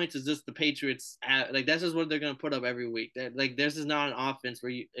 21 points is just the Patriots like that's just what they're going to put up every week. Like this is not an offense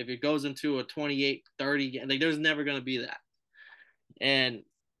where if it goes into a 28-30 like there's never going to be that. And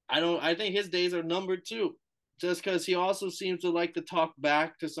I think his days are numbered too. Just cuz he also seems to like to talk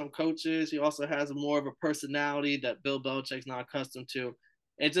back to some coaches. He also has more of a personality that Bill Belichick's not accustomed to.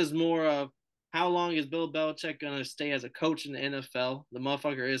 It's just more of how long is Bill Belichick going to stay as a coach in the NFL? The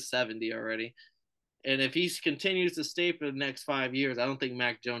motherfucker is 70 already. And if he continues to stay for the next 5 years, I don't think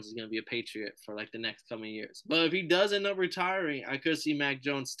Mac Jones is going to be a Patriot for like the next coming years. But if he does end up retiring, I could see Mac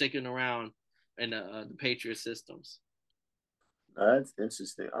Jones sticking around in the Patriot systems. That's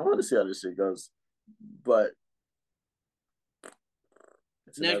interesting. I want to see how this shit goes, but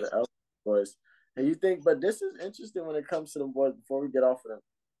it's Next, another L, boys. And you think, but this is interesting when it comes to them boys. Before we get off of them,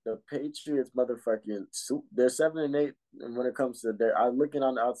 the Patriots, motherfucking, they're 7-8, and when it comes to I'm looking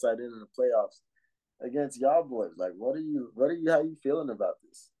on the outside in the playoffs against y'all boys. Like, how you feeling about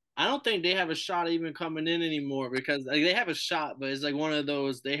this? I don't think they have a shot even coming in anymore because like, they have a shot, but it's like one of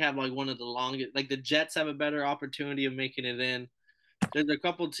those. They have like one of the longest. Like the Jets have a better opportunity of making it in. There's a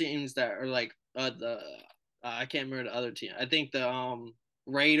couple teams that are like I can't remember the other team. I think the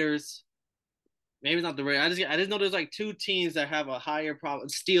Raiders. Maybe it's not the Raiders. I just know there's like two teams that have a higher problem.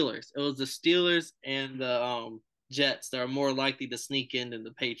 Steelers. It was the Steelers and Jets that are more likely to sneak in than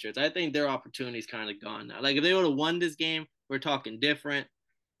the Patriots. I think their opportunity's kind of gone now. Like if they would have won this game, we're talking different.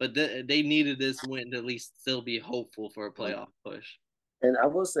 But they needed this win to at least still be hopeful for a playoff push. And I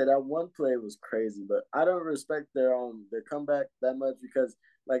will say that one play was crazy, but I don't respect their comeback that much because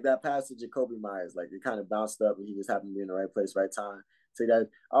like that pass to Jacoby Myers, like it kind of bounced up and he just happened to be in the right place, right time. So that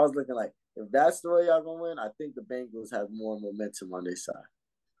I was looking like if that's the way y'all gonna win, I think the Bengals have more momentum on their side.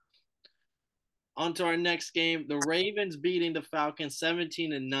 On to our next game, the Ravens beating the Falcons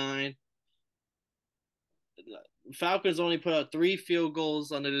 17-9. Falcons only put up 3 field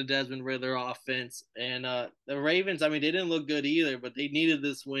goals under the Desmond Ridder offense, and the Ravens. I mean, they didn't look good either, but they needed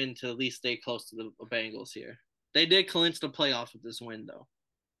this win to at least stay close to the Bengals here. They did clinch the playoffs with this win, though.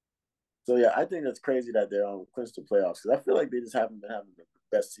 So yeah, I think it's crazy that they're on clinch the playoffs because I feel like they just haven't been having the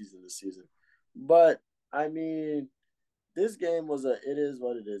best season this season. But I mean, this game was it is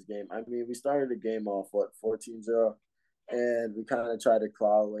what it is game. I mean, we started the game off 14-0, and we kind of tried to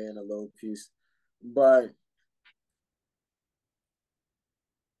claw away in a little piece, but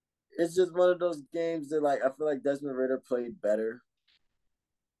it's just one of those games that like I feel like Desmond Ridder played better.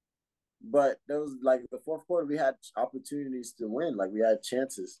 But there was like the fourth quarter, we had opportunities to win. Like we had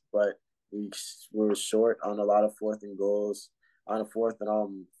chances, but we were short on a lot of fourth and goals, on a fourth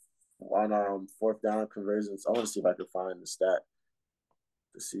and fourth down conversions. I want to see if I can find the stat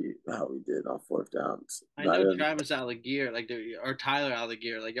to see how we did on fourth downs. I know Travis Algier, or Tyler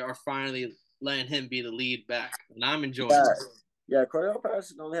Algier, are finally letting him be the lead back, and I'm enjoying it. Yeah, Cordell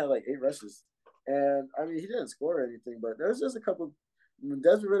Patterson only had like 8 rushes, and I mean he didn't score anything, but there's just a couple.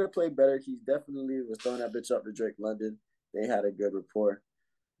 Desmond Ridder played better. He definitely was throwing that bitch up to Drake London. They had a good rapport,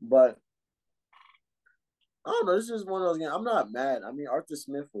 but I don't know. This is one of those games. I'm not mad. I mean, Arthur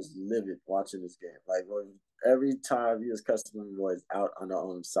Smith was livid watching this game. Like every time he was cussing the boys out on their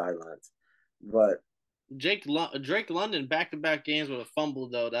own sidelines, but Drake London back-to-back games with a fumble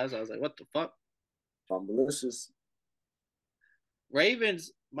though. I was like, what the fuck? Fumbleicious.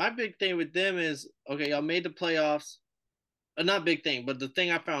 Ravens. My big thing with them is okay. Y'all made the playoffs. Not big thing, but the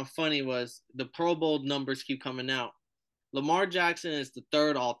thing I found funny was the Pro Bowl numbers keep coming out. Lamar Jackson is the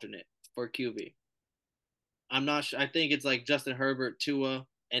 3rd alternate for QB. I'm not sure. I think it's like Justin Herbert, Tua,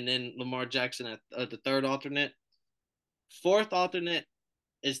 and then Lamar Jackson at the 3rd alternate. 4th alternate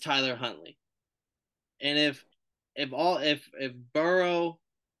is Tyler Huntley. And if Burrow,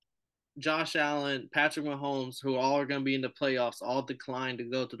 Josh Allen, Patrick Mahomes, who all are going to be in the playoffs, all decline to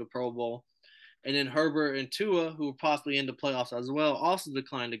go to the Pro Bowl, and then Herbert and Tua, who are possibly in the playoffs as well, also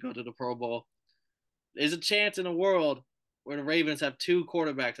decline to go to the Pro Bowl, there's a chance in the world where the Ravens have 2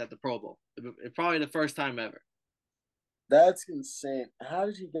 quarterbacks at the Pro Bowl. It's probably the first time ever. That's insane. How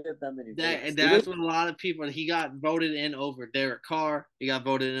did he get that many votes? That's what a lot of people. He got voted in over Derek Carr. He got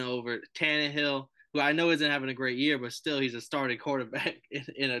voted in over Tannehill, who I know isn't having a great year, but still he's a starting quarterback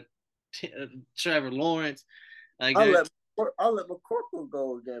in a Trevor Lawrence. Like I'll let McCorkle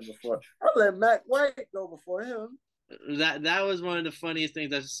go again before. I'll let Matt White go before him. That was one of the funniest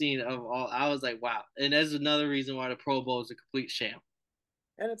things I've seen of all. I was like, wow. And that's another reason why the Pro Bowl is a complete sham.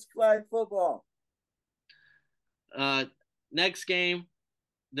 And it's flag football. Next game,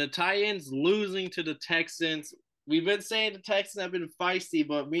 the Titans losing to the Texans. We've been saying the Texans have been feisty,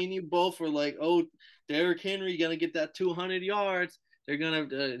 but me and you both were like, oh, Derrick Henry going to get that 200 yards. They're going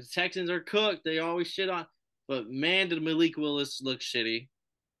to, the Texans are cooked. They always shit on. But man, did Malik Willis look shitty.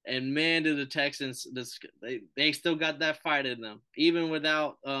 And man, did the Texans, they still got that fight in them. Even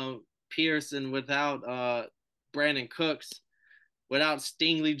without Pearson, without Brandon Cooks, without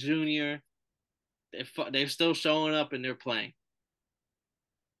Stingley Jr., they're still showing up and they're playing.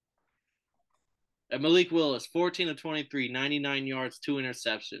 And Malik Willis, 14 of 23, 99 yards, 2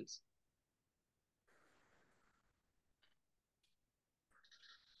 interceptions.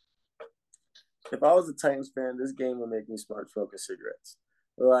 If I was a Titans fan, this game would make me smoking cigarettes.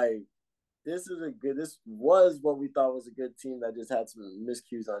 Like, this was what we thought was a good team that just had some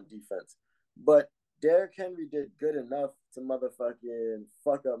miscues on defense. But Derrick Henry did good enough to motherfucking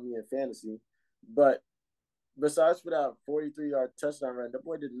fuck up me in fantasy. But besides for that 43-yard touchdown run, the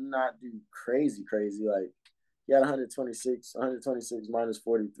boy did not do crazy. Like, he had 126 minus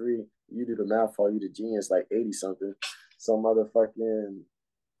 43. You do the math for you, the genius, like 80-something. So motherfucking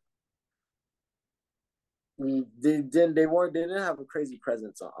they didn't have a crazy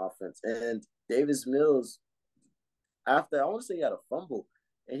presence on offense. And Davis Mills, after I want to say he had a fumble,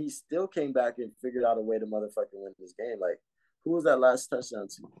 and he still came back and figured out a way to motherfucking win this game. Like, who was that last touchdown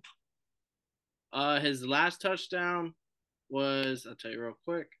to? His last touchdown was, I'll tell you real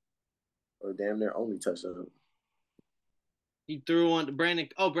quick. Oh, damn near only touchdown. He threw one to Brandon.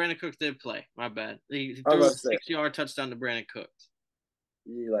 Oh, Brandon Cooks did play. My bad. He I threw a was about to say, 6-yard touchdown to Brandon Cooks.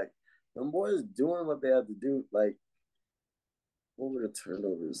 you like them boys doing what they had to do. Like, what were the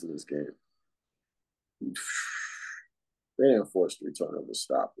turnovers in this game? They didn't force 3 turnovers.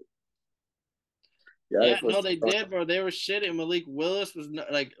 Stop it. Yeah, they Yeah, no, forced. they did, bro. They were shitting. Malik Willis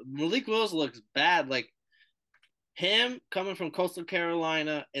looks bad. Like him coming from Coastal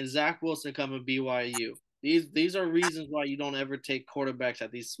Carolina and Zach Wilson coming from BYU. These are reasons why you don't ever take quarterbacks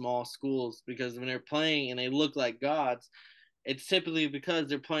at these small schools because when they're playing and they look like gods, it's typically because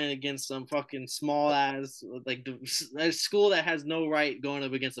they're playing against some fucking small ass like a school that has no right going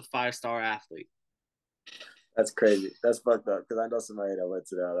up against a 5-star athlete. That's crazy. That's fucked up. Because I know somebody that went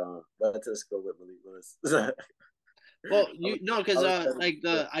to the school with Malik Willis. Well, you know, because was like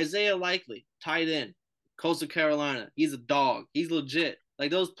the Isaiah Likely, tight end, Coastal Carolina, he's a dog. He's legit. Like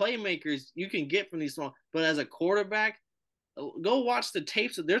those playmakers you can get from these small, but as a quarterback, go watch the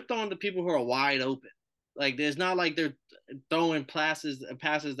tapes. They're throwing to people who are wide open. Like there's not like they're throwing passes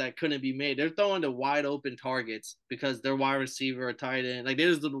that couldn't be made. They're throwing to wide open targets because they're wide receiver or tight end. Like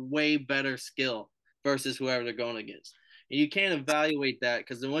there's a way better skill versus whoever they're going against. And you can't evaluate that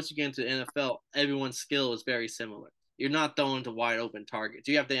because then once you get into the NFL, everyone's skill is very similar. You're not throwing to wide open targets.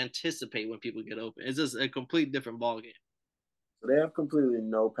 You have to anticipate when people get open. It's just a complete different ball game. So they have completely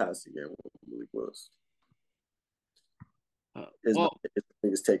no passing game with Malik Willis. Is Well, the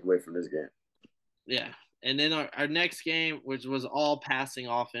biggest takeaway from this game. yeah. And then our next game, which was all passing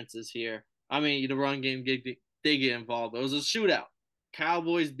offenses here. I mean, the run game did get involved. It was a shootout.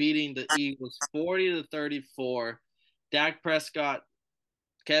 Cowboys beating the Eagles 40-34. Dak Prescott,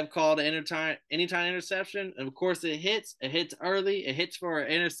 Kev called an anytime interception. And of course, it hits. It hits early. It hits for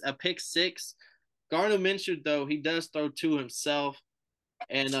a pick six. Gardner Minshew, though, he does throw two himself.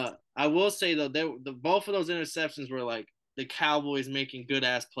 And I will say, though, both of those interceptions were like the Cowboys making good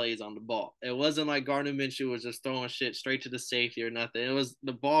ass plays on the ball. It wasn't like Gardner Minshew was just throwing shit straight to the safety or nothing. It was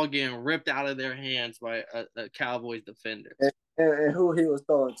the ball getting ripped out of their hands by a Cowboys defender. And who he was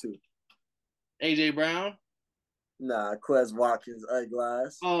throwing to? AJ Brown? Nah, Quez Watkins,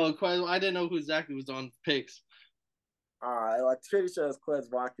 eyeglass. Oh, I didn't know who exactly was on picks. I'm pretty sure it's Quez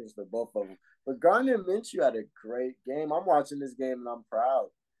Watkins for both of them. But Gardner Minshew had a great game. I'm watching this game and I'm proud.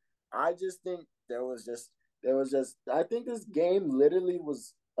 I just think I think this game literally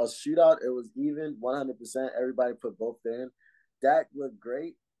was a shootout. It was even 100%. Everybody put both in. Dak looked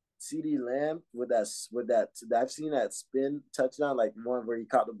great. CeeDee Lamb with that I've seen that spin touchdown, like one where he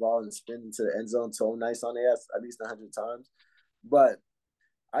caught the ball and spin into the end zone so nice on the ass at least 100 times. But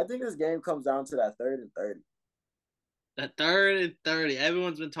I think this game comes down to that 3rd and 30. That 3rd and 30.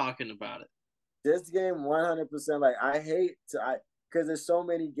 Everyone's been talking about it. This game 100%. Like I hate to because there's so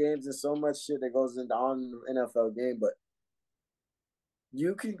many games and so much shit that goes into on the NFL game, but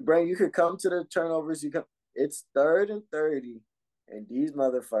you could come to the turnovers. It's 3rd and 30, and these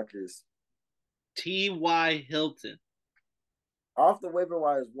motherfuckers. T.Y. Hilton. Off the waiver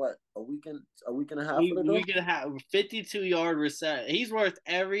wire is what? A week and a half ago? We could have 52-yard reset. He's worth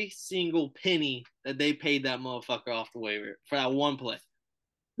every single penny that they paid that motherfucker off the waiver for that one play.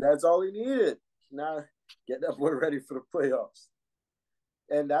 That's all he needed. Now get that boy ready for the playoffs.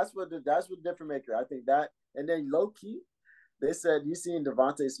 And that's what difference maker. I think that, and then low key, they said you seen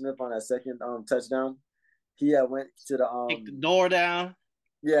Devontae Smith on that second touchdown. He went to the kicked the door down.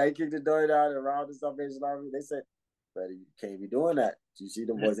 Yeah, he kicked the door down around the Salvation Army. They said, "But you can't be doing that." You see,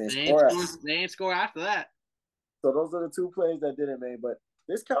 them boys ain't score. They ain't score after that. So those are the two plays that didn't make. But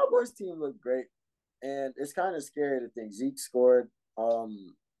this Cowboys team looked great, and it's kind of scary to think Zeke scored.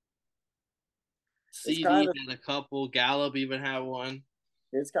 CD had a couple. Gallup even had one.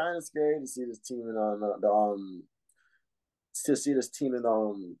 It's kind of scary to see this team in the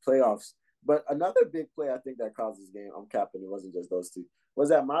playoffs. But another big play I think that caused this game, I'm capping, it wasn't just those two, was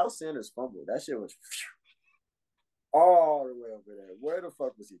that Miles Sanders fumble. That shit was all the way over there. Where the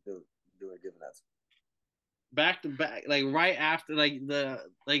fuck was he doing giving that to? Back to back, like right after,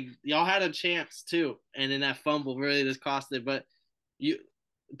 y'all had a chance too, and then that fumble really just cost it. But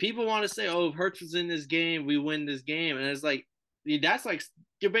people want to say, "Oh, if Hurts was in this game, we win this game," and it's like that's like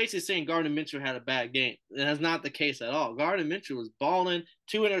you're basically saying Gardner Minshew had a bad game. That's not the case at all. Gardner Minshew was balling,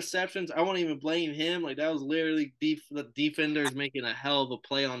 2 interceptions. I won't even blame him. Like that was literally the defenders making a hell of a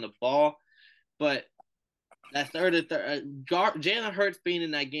play on the ball. But that Jalen Hurts being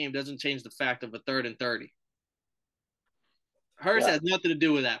in that game doesn't change the fact of a 3rd and 30. Hurts has nothing to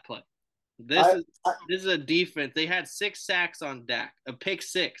do with that play. This is a defense. They had 6 sacks on Dak, a pick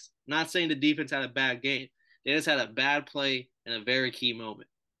 6. Not saying the defense had a bad game. They just had a bad play in a very key moment.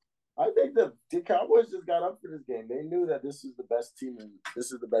 I think the Cowboys just got up for this game. They knew that this is the best team in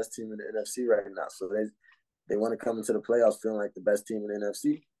the NFC right now. So they want to come into the playoffs feeling like the best team in the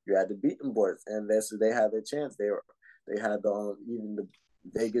NFC. You had to beat them boys, and they had their chance. They had the even the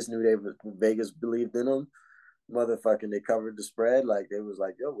Vegas knew Vegas believed in them. Motherfucking, they covered the spread. Like they was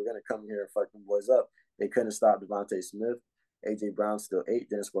like, yo, we're gonna come here and fuck them boys up. They couldn't stop Devontae Smith. AJ Brown still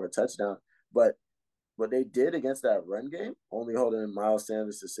didn't score a touchdown, but what they did against that run game, only holding Miles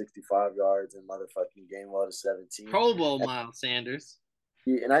Sanders to 65 yards and motherfucking Gainwell to 17. Pro Bowl Miles Sanders.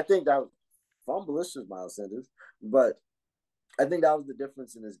 And I think that was fumblicious Miles Sanders, but I think that was the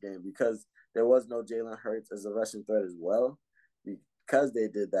difference in this game because there was no Jalen Hurts as a rushing threat as well. Because they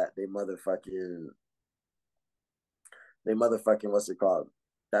did that, they motherfucking what's it called?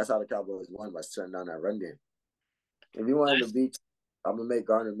 That's how the Cowboys won by shutting down that run game. If you wanted to beat, I'm gonna make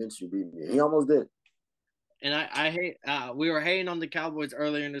Gardner Minshew beat me. He almost did. And I hate we were hating on the Cowboys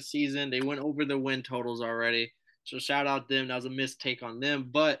earlier in the season. They went over the win totals already. So shout out them. That was a mistake on them.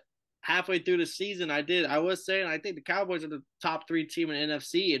 But halfway through the season, I was saying I think the Cowboys are the top 3 team in the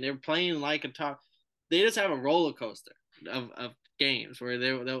NFC, and they're playing like a top. They just have a roller coaster of games where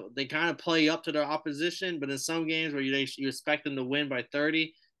they kind of play up to their opposition, but in some games where you expect them to win by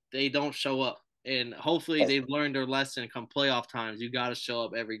 30, they don't show up. And hopefully they've learned their lesson. Come playoff times, you got to show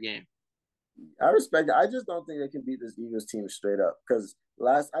up every game. I respect it. I just don't think they can beat this Eagles team straight up because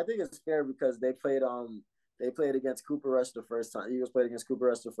I think it's fair because they played against Cooper Rush the first time. Eagles played against Cooper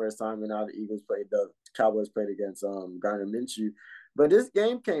Rush the first time, and now the Cowboys played against Gardner Minshew. But this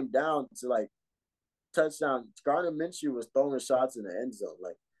game came down to like touchdown. Gardner Minshew was throwing shots in the end zone.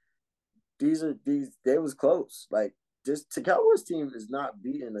 Like they was close. Like the Cowboys team is not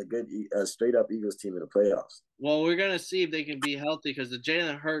beating a straight up Eagles team in the playoffs. Well, we're gonna see if they can be healthy because the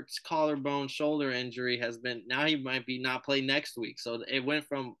Jalen Hurts collarbone shoulder injury has been now he might be not play next week. So it went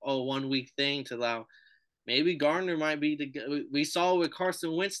from 1 week thing to now maybe Gardner might be the. We saw with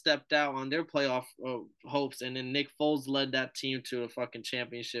Carson Wentz stepped out on their playoff hopes, and then Nick Foles led that team to a fucking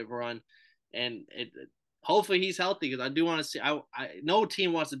championship run, and hopefully he's healthy because I do want to see. No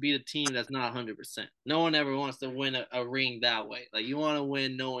team wants to beat a team that's not 100%. No one ever wants to win a ring that way. Like you want to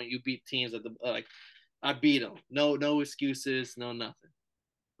win knowing you beat teams at the like I beat them. No excuses, no nothing.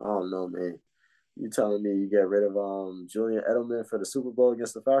 I don't know, man. You telling me you get rid of Julian Edelman for the Super Bowl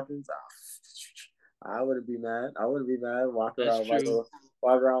against the Falcons? I wouldn't be mad. I wouldn't be mad. Walk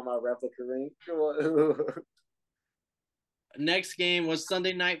around my replica ring. Next game was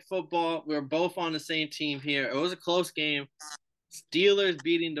Sunday Night Football. We were both on the same team here. It was a close game. Steelers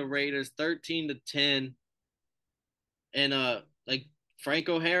beating the Raiders 13-10. And like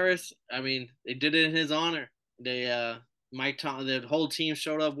Franco Harris, I mean, they did it in his honor. The whole team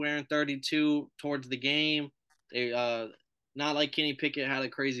showed up wearing 32 towards the game. They not like Kenny Pickett had a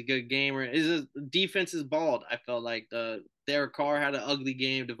crazy good game or is defense is bald. I felt like Derek Carr had an ugly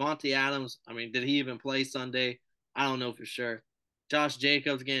game. Devontae Adams, I mean, did he even play Sunday? I don't know for sure. Josh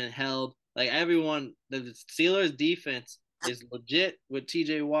Jacobs getting held. Like everyone, the Steelers defense is legit with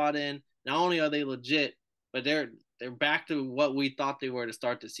TJ Watt in. Not only are they legit, but they're back to what we thought they were to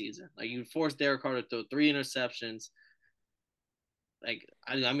start the season. Like you forced Derek Carr to throw 3 interceptions. Like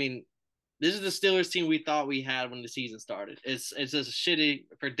I mean, this is the Steelers team we thought we had when the season started. It's just a shitty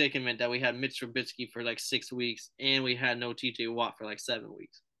predicament that we had Mitch Trubisky for like 6 weeks and we had no TJ Watt for like 7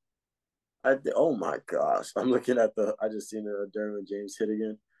 weeks. Oh my gosh. I'm looking at I just seen the Derwin James hit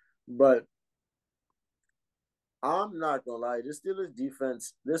again. But I'm not gonna lie, this Steelers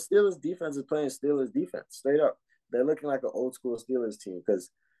defense is playing Steelers defense straight up. They're looking like an old school Steelers team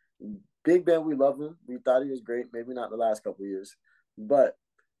because Big Ben, we love him. We thought he was great, maybe not the last couple years, but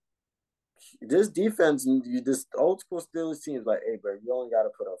this defense, this old school Steelers team is like, hey, bro, you only got to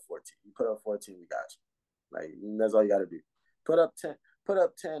put up 14. You put up 14, we got you. Like that's all you got to do. Put up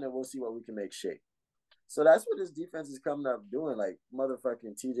 10, and we'll see what we can make shape. So that's what this defense is coming up doing. Like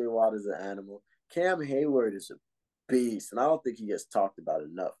motherfucking T.J. Watt is an animal. Cam Hayward is a beast, and I don't think he gets talked about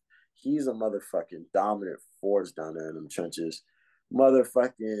enough. He's a motherfucking dominant force down there in them trenches.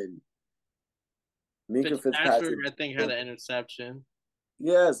 Motherfucking Minkah Fitzpatrick, I think, had an interception.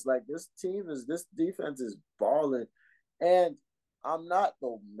 Yes, like this defense is balling, and I'm not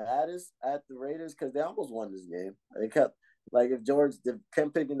the maddest at the Raiders because they almost won this game. They kept like if Ken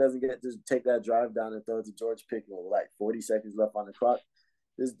Pickens doesn't just take that drive down and throw it to George Pickens with like 40 seconds left on the clock,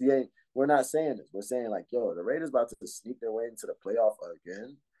 this game we're not saying this. We're saying like, yo, the Raiders about to sneak their way into the playoff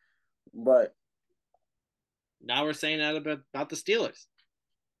again. But now we're saying that about the Steelers.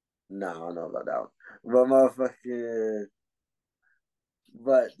 No, I don't know about that one. But motherfucking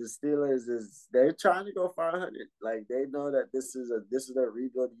But the Steelers they're trying to go 500. Like they know that this is their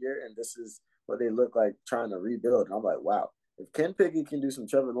rebuild year, and this is what they look like trying to rebuild. And I'm like, wow, if Ken Pickett can do some,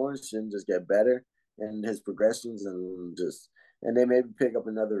 Trevor Lawrence should just get better in his progressions and they maybe pick up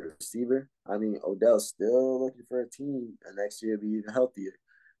another receiver. I mean, Odell's still looking for a team, and next year be even healthier.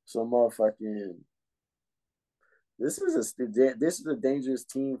 So motherfucking, this is a dangerous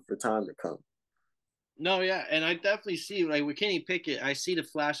team for time to come. No, yeah, and I definitely see like with Kenny Pickett, I see the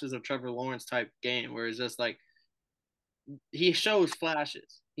flashes of Trevor Lawrence type game where it's just like he shows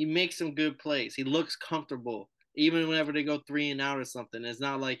flashes. He makes some good plays. He looks comfortable. Even whenever they go 3-and-out or something, it's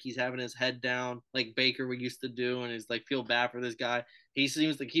not like he's having his head down like Baker we used to do, and he's like feel bad for this guy. He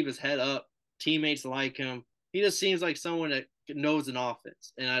seems to keep his head up. Teammates like him. He just seems like someone that knows an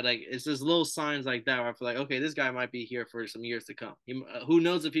offense, and I like it's just little signs like that where I feel like okay, this guy might be here for some years to come. Who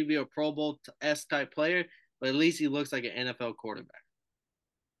knows if he'd be a Pro Bowl S type player, but at least he looks like an NFL quarterback.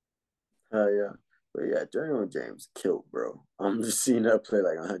 Yeah. But yeah, Daniel James killed, bro. I'm just seeing that play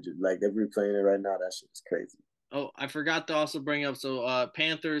like 100. Like they're replaying it right now. That shit is crazy. Oh, I forgot to also bring up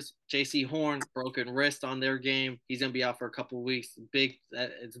Panthers, J.C. Horn broken wrist on their game. He's gonna be out for a couple of weeks.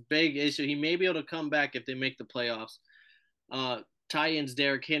 It's a big issue. He may be able to come back if they make the playoffs. Titans,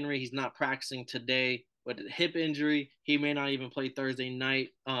 Derrick Henry, he's not practicing today with a hip injury. He may not even play Thursday night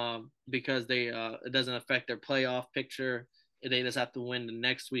because it doesn't affect their playoff picture. They just have to win the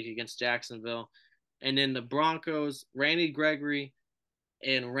next week against Jacksonville. And then the Broncos, Randy Gregory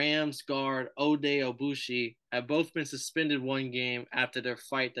and Rams guard Ode Obushi have both been suspended one game after their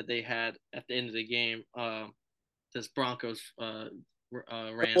fight that they had at the end of the game. This Broncos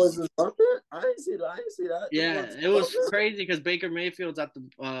Rams. Was it bumping? I didn't see that. I didn't see that. Yeah, it was crazy because Baker Mayfield's at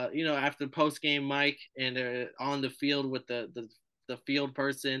the after post game mic and they're on the field with the field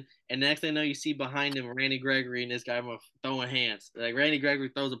person, and next thing you know, you see behind him Randy Gregory and this guy throwing hands. Like Randy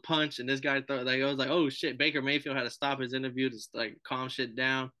Gregory throws a punch, and this guy I was like, oh shit, Baker Mayfield had to stop his interview to like calm shit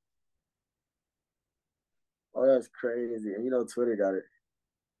down. Oh, that's crazy. And Twitter got it.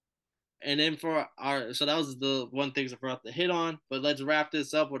 And then so that was the one thing I forgot to hit on. But let's wrap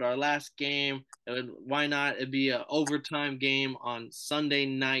this up with our last game. And why not? It'd be an overtime game on Sunday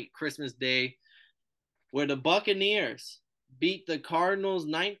night, Christmas Day, where the Buccaneers beat the Cardinals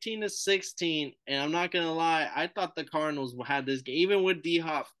 19-16. And I'm not gonna lie, I thought the Cardinals had this game, even with D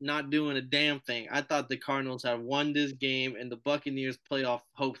Hop not doing a damn thing. I thought the Cardinals had won this game, and the Buccaneers' playoff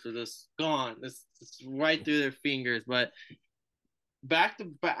hopes were just gone. It's right through their fingers. But back to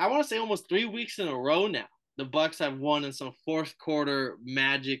back, I want to say almost 3 weeks in a row now. The Bucks have won in some fourth quarter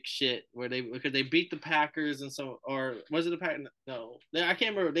magic shit where because they beat the Packers and some or was it the Packers? No, I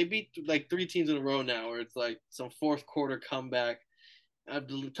can't remember. They beat like 3 teams in a row now where it's like some fourth quarter comeback. A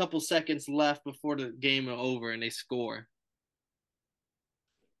couple seconds left before the game is over and they score.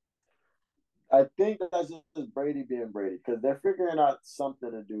 I think that's just Brady being Brady because they're figuring out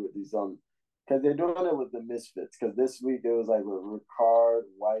something to do with these because they're doing it with the misfits. Because this week it was like with Ricard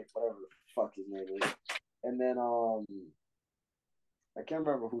White, whatever the fuck his name is, and then I can't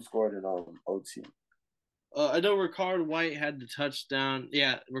remember who scored in OT. I know Ricard White had the touchdown.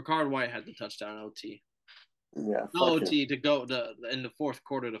 Yeah, Ricard White had the touchdown OT. Yeah, no OT to go in the fourth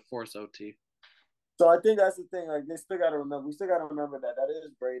quarter to force OT. So I think that's the thing. Like they still gotta remember. We still gotta remember that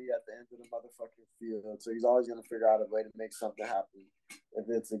is Brady at the end of the motherfucking field. So he's always gonna figure out a way to make something happen if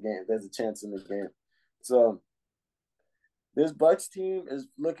it's a game. If there's a chance in the game. So this Bucks team is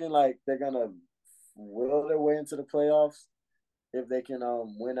looking like they're gonna will their way into the playoffs if they can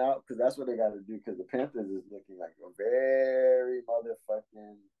win out because that's what they got to do. Because the Panthers is looking like a very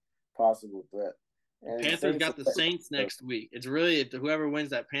motherfucking possible threat. And Panthers got the Saints next week. It's really whoever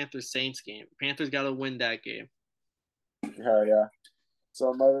wins that Panthers Saints game. Panthers got to win that game. Hell yeah.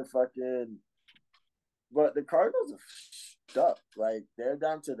 So motherfucking, but the Cardinals are stuck. Like they're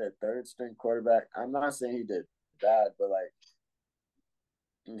down to their third string quarterback. I'm not saying he did bad, but like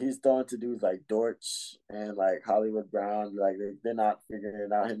he's throwing to dudes like Dortch and like Hollywood Brown. Like they're not figuring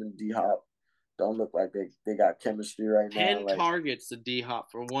it out. Him and D Hop don't look like they got chemistry right 10 now. 10 targets to D Hop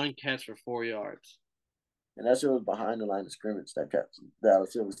for 1 catch for 4 yards. And that shit was behind the line of scrimmage. That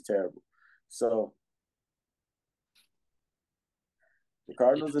shit was terrible. So the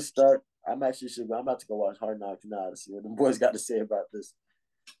Cardinals are stuck. I'm about to go watch Hard Knocks now to see what the boys got to say about this.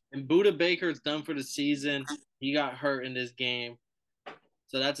 And Budda Baker's done for the season. He got hurt in this game.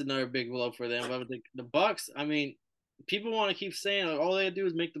 So that's another big blow for them. But the Bucks, I mean, people want to keep saying like, all they do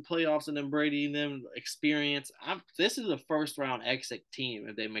is make the playoffs and then Brady and them experience. This is a first round exit team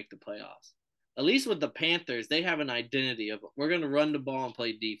if they make the playoffs. At least with the Panthers, they have an identity of we're going to run the ball and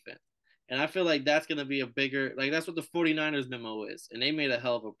play defense. And I feel like that's going to be a bigger, like, that's what the 49ers memo is. And they made a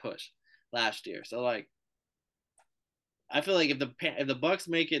hell of a push last year. So, like, I feel like if the Bucks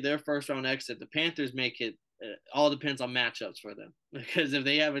make it their first round exit, the Panthers make it. It all depends on matchups for them. Because if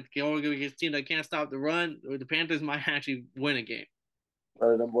they have a team that can't stop the run, the Panthers might actually win a game.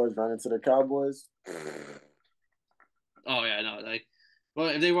 Are them boys run into the Cowboys? Oh yeah, no, like, well,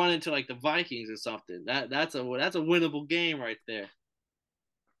 if they run into like the Vikings or something, that's a winnable game right there.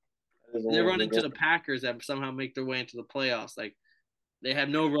 They run into the Packers that somehow make their way into the playoffs. Like, they have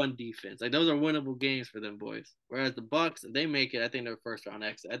no run defense. Like, those are winnable games for them boys. Whereas the Bucks, if they make it, I think they're first round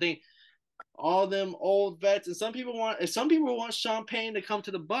exit. I think all them old vets, and some people want Sean Payton to come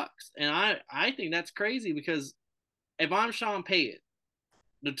to the Bucks, and I think that's crazy, because if I'm Sean Payton,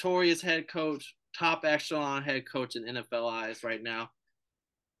 notorious head coach, top echelon head coach in NFL eyes right now,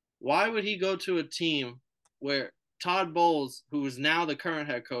 why would he go to a team where Todd Bowles, who is now the current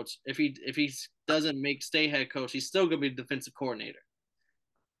head coach, if he doesn't stay head coach, he's still gonna be the defensive coordinator.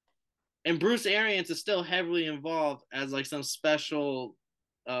 And Bruce Arians is still heavily involved as like some special,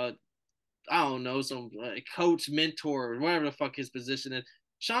 I don't know, some coach, mentor, or whatever the fuck his position is.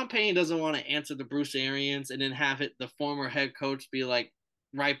 Sean Payton doesn't want to answer to Bruce Arians and then have the former head coach be like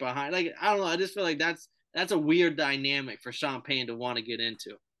right behind. Like, I don't know. I just feel like that's a weird dynamic for Sean Payton to want to get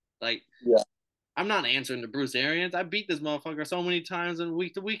into. Like, yeah. I'm not answering to Bruce Arians. I beat this motherfucker so many times in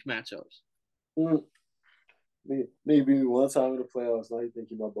week-to-week matchups. Maybe me one time in the playoffs. Now you think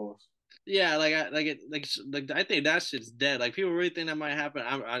you're my boss. Yeah, I think that shit's dead. Like, people really think that might happen.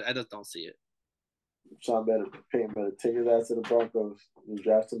 I just don't see it. Sean Payton better take his ass to the Broncos and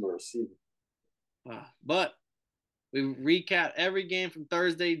draft him a receiver. But we recap every game from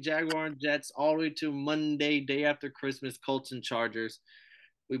Thursday, Jaguar and Jets, all the way to Monday, day after Christmas, Colts and Chargers.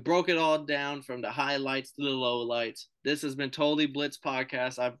 We broke it all down from the highlights to the lowlights. This has been Totally Blitz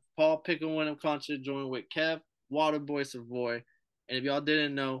Podcast. I'm Paul Pickle Concha, joined with Kev, Waterboy Savoy. And if y'all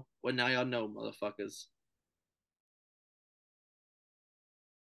didn't know, well, now y'all know, motherfuckers.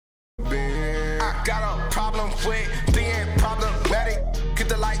 I got a problem with being problematic. Get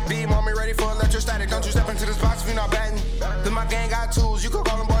the light beam on me, ready for electrostatic. Don't you step into this box if you're not batting. Then my gang got tools, you can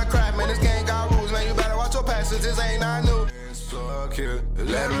call them boy crap. Man, this gang got rules, man, you better watch your passes. This ain't not new. Fuck it,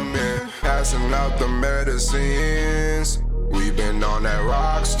 let them in. Passing out the medicines. We've been on that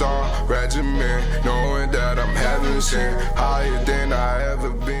rock star regimen, knowing that I'm heaven sent, higher than I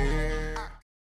ever been.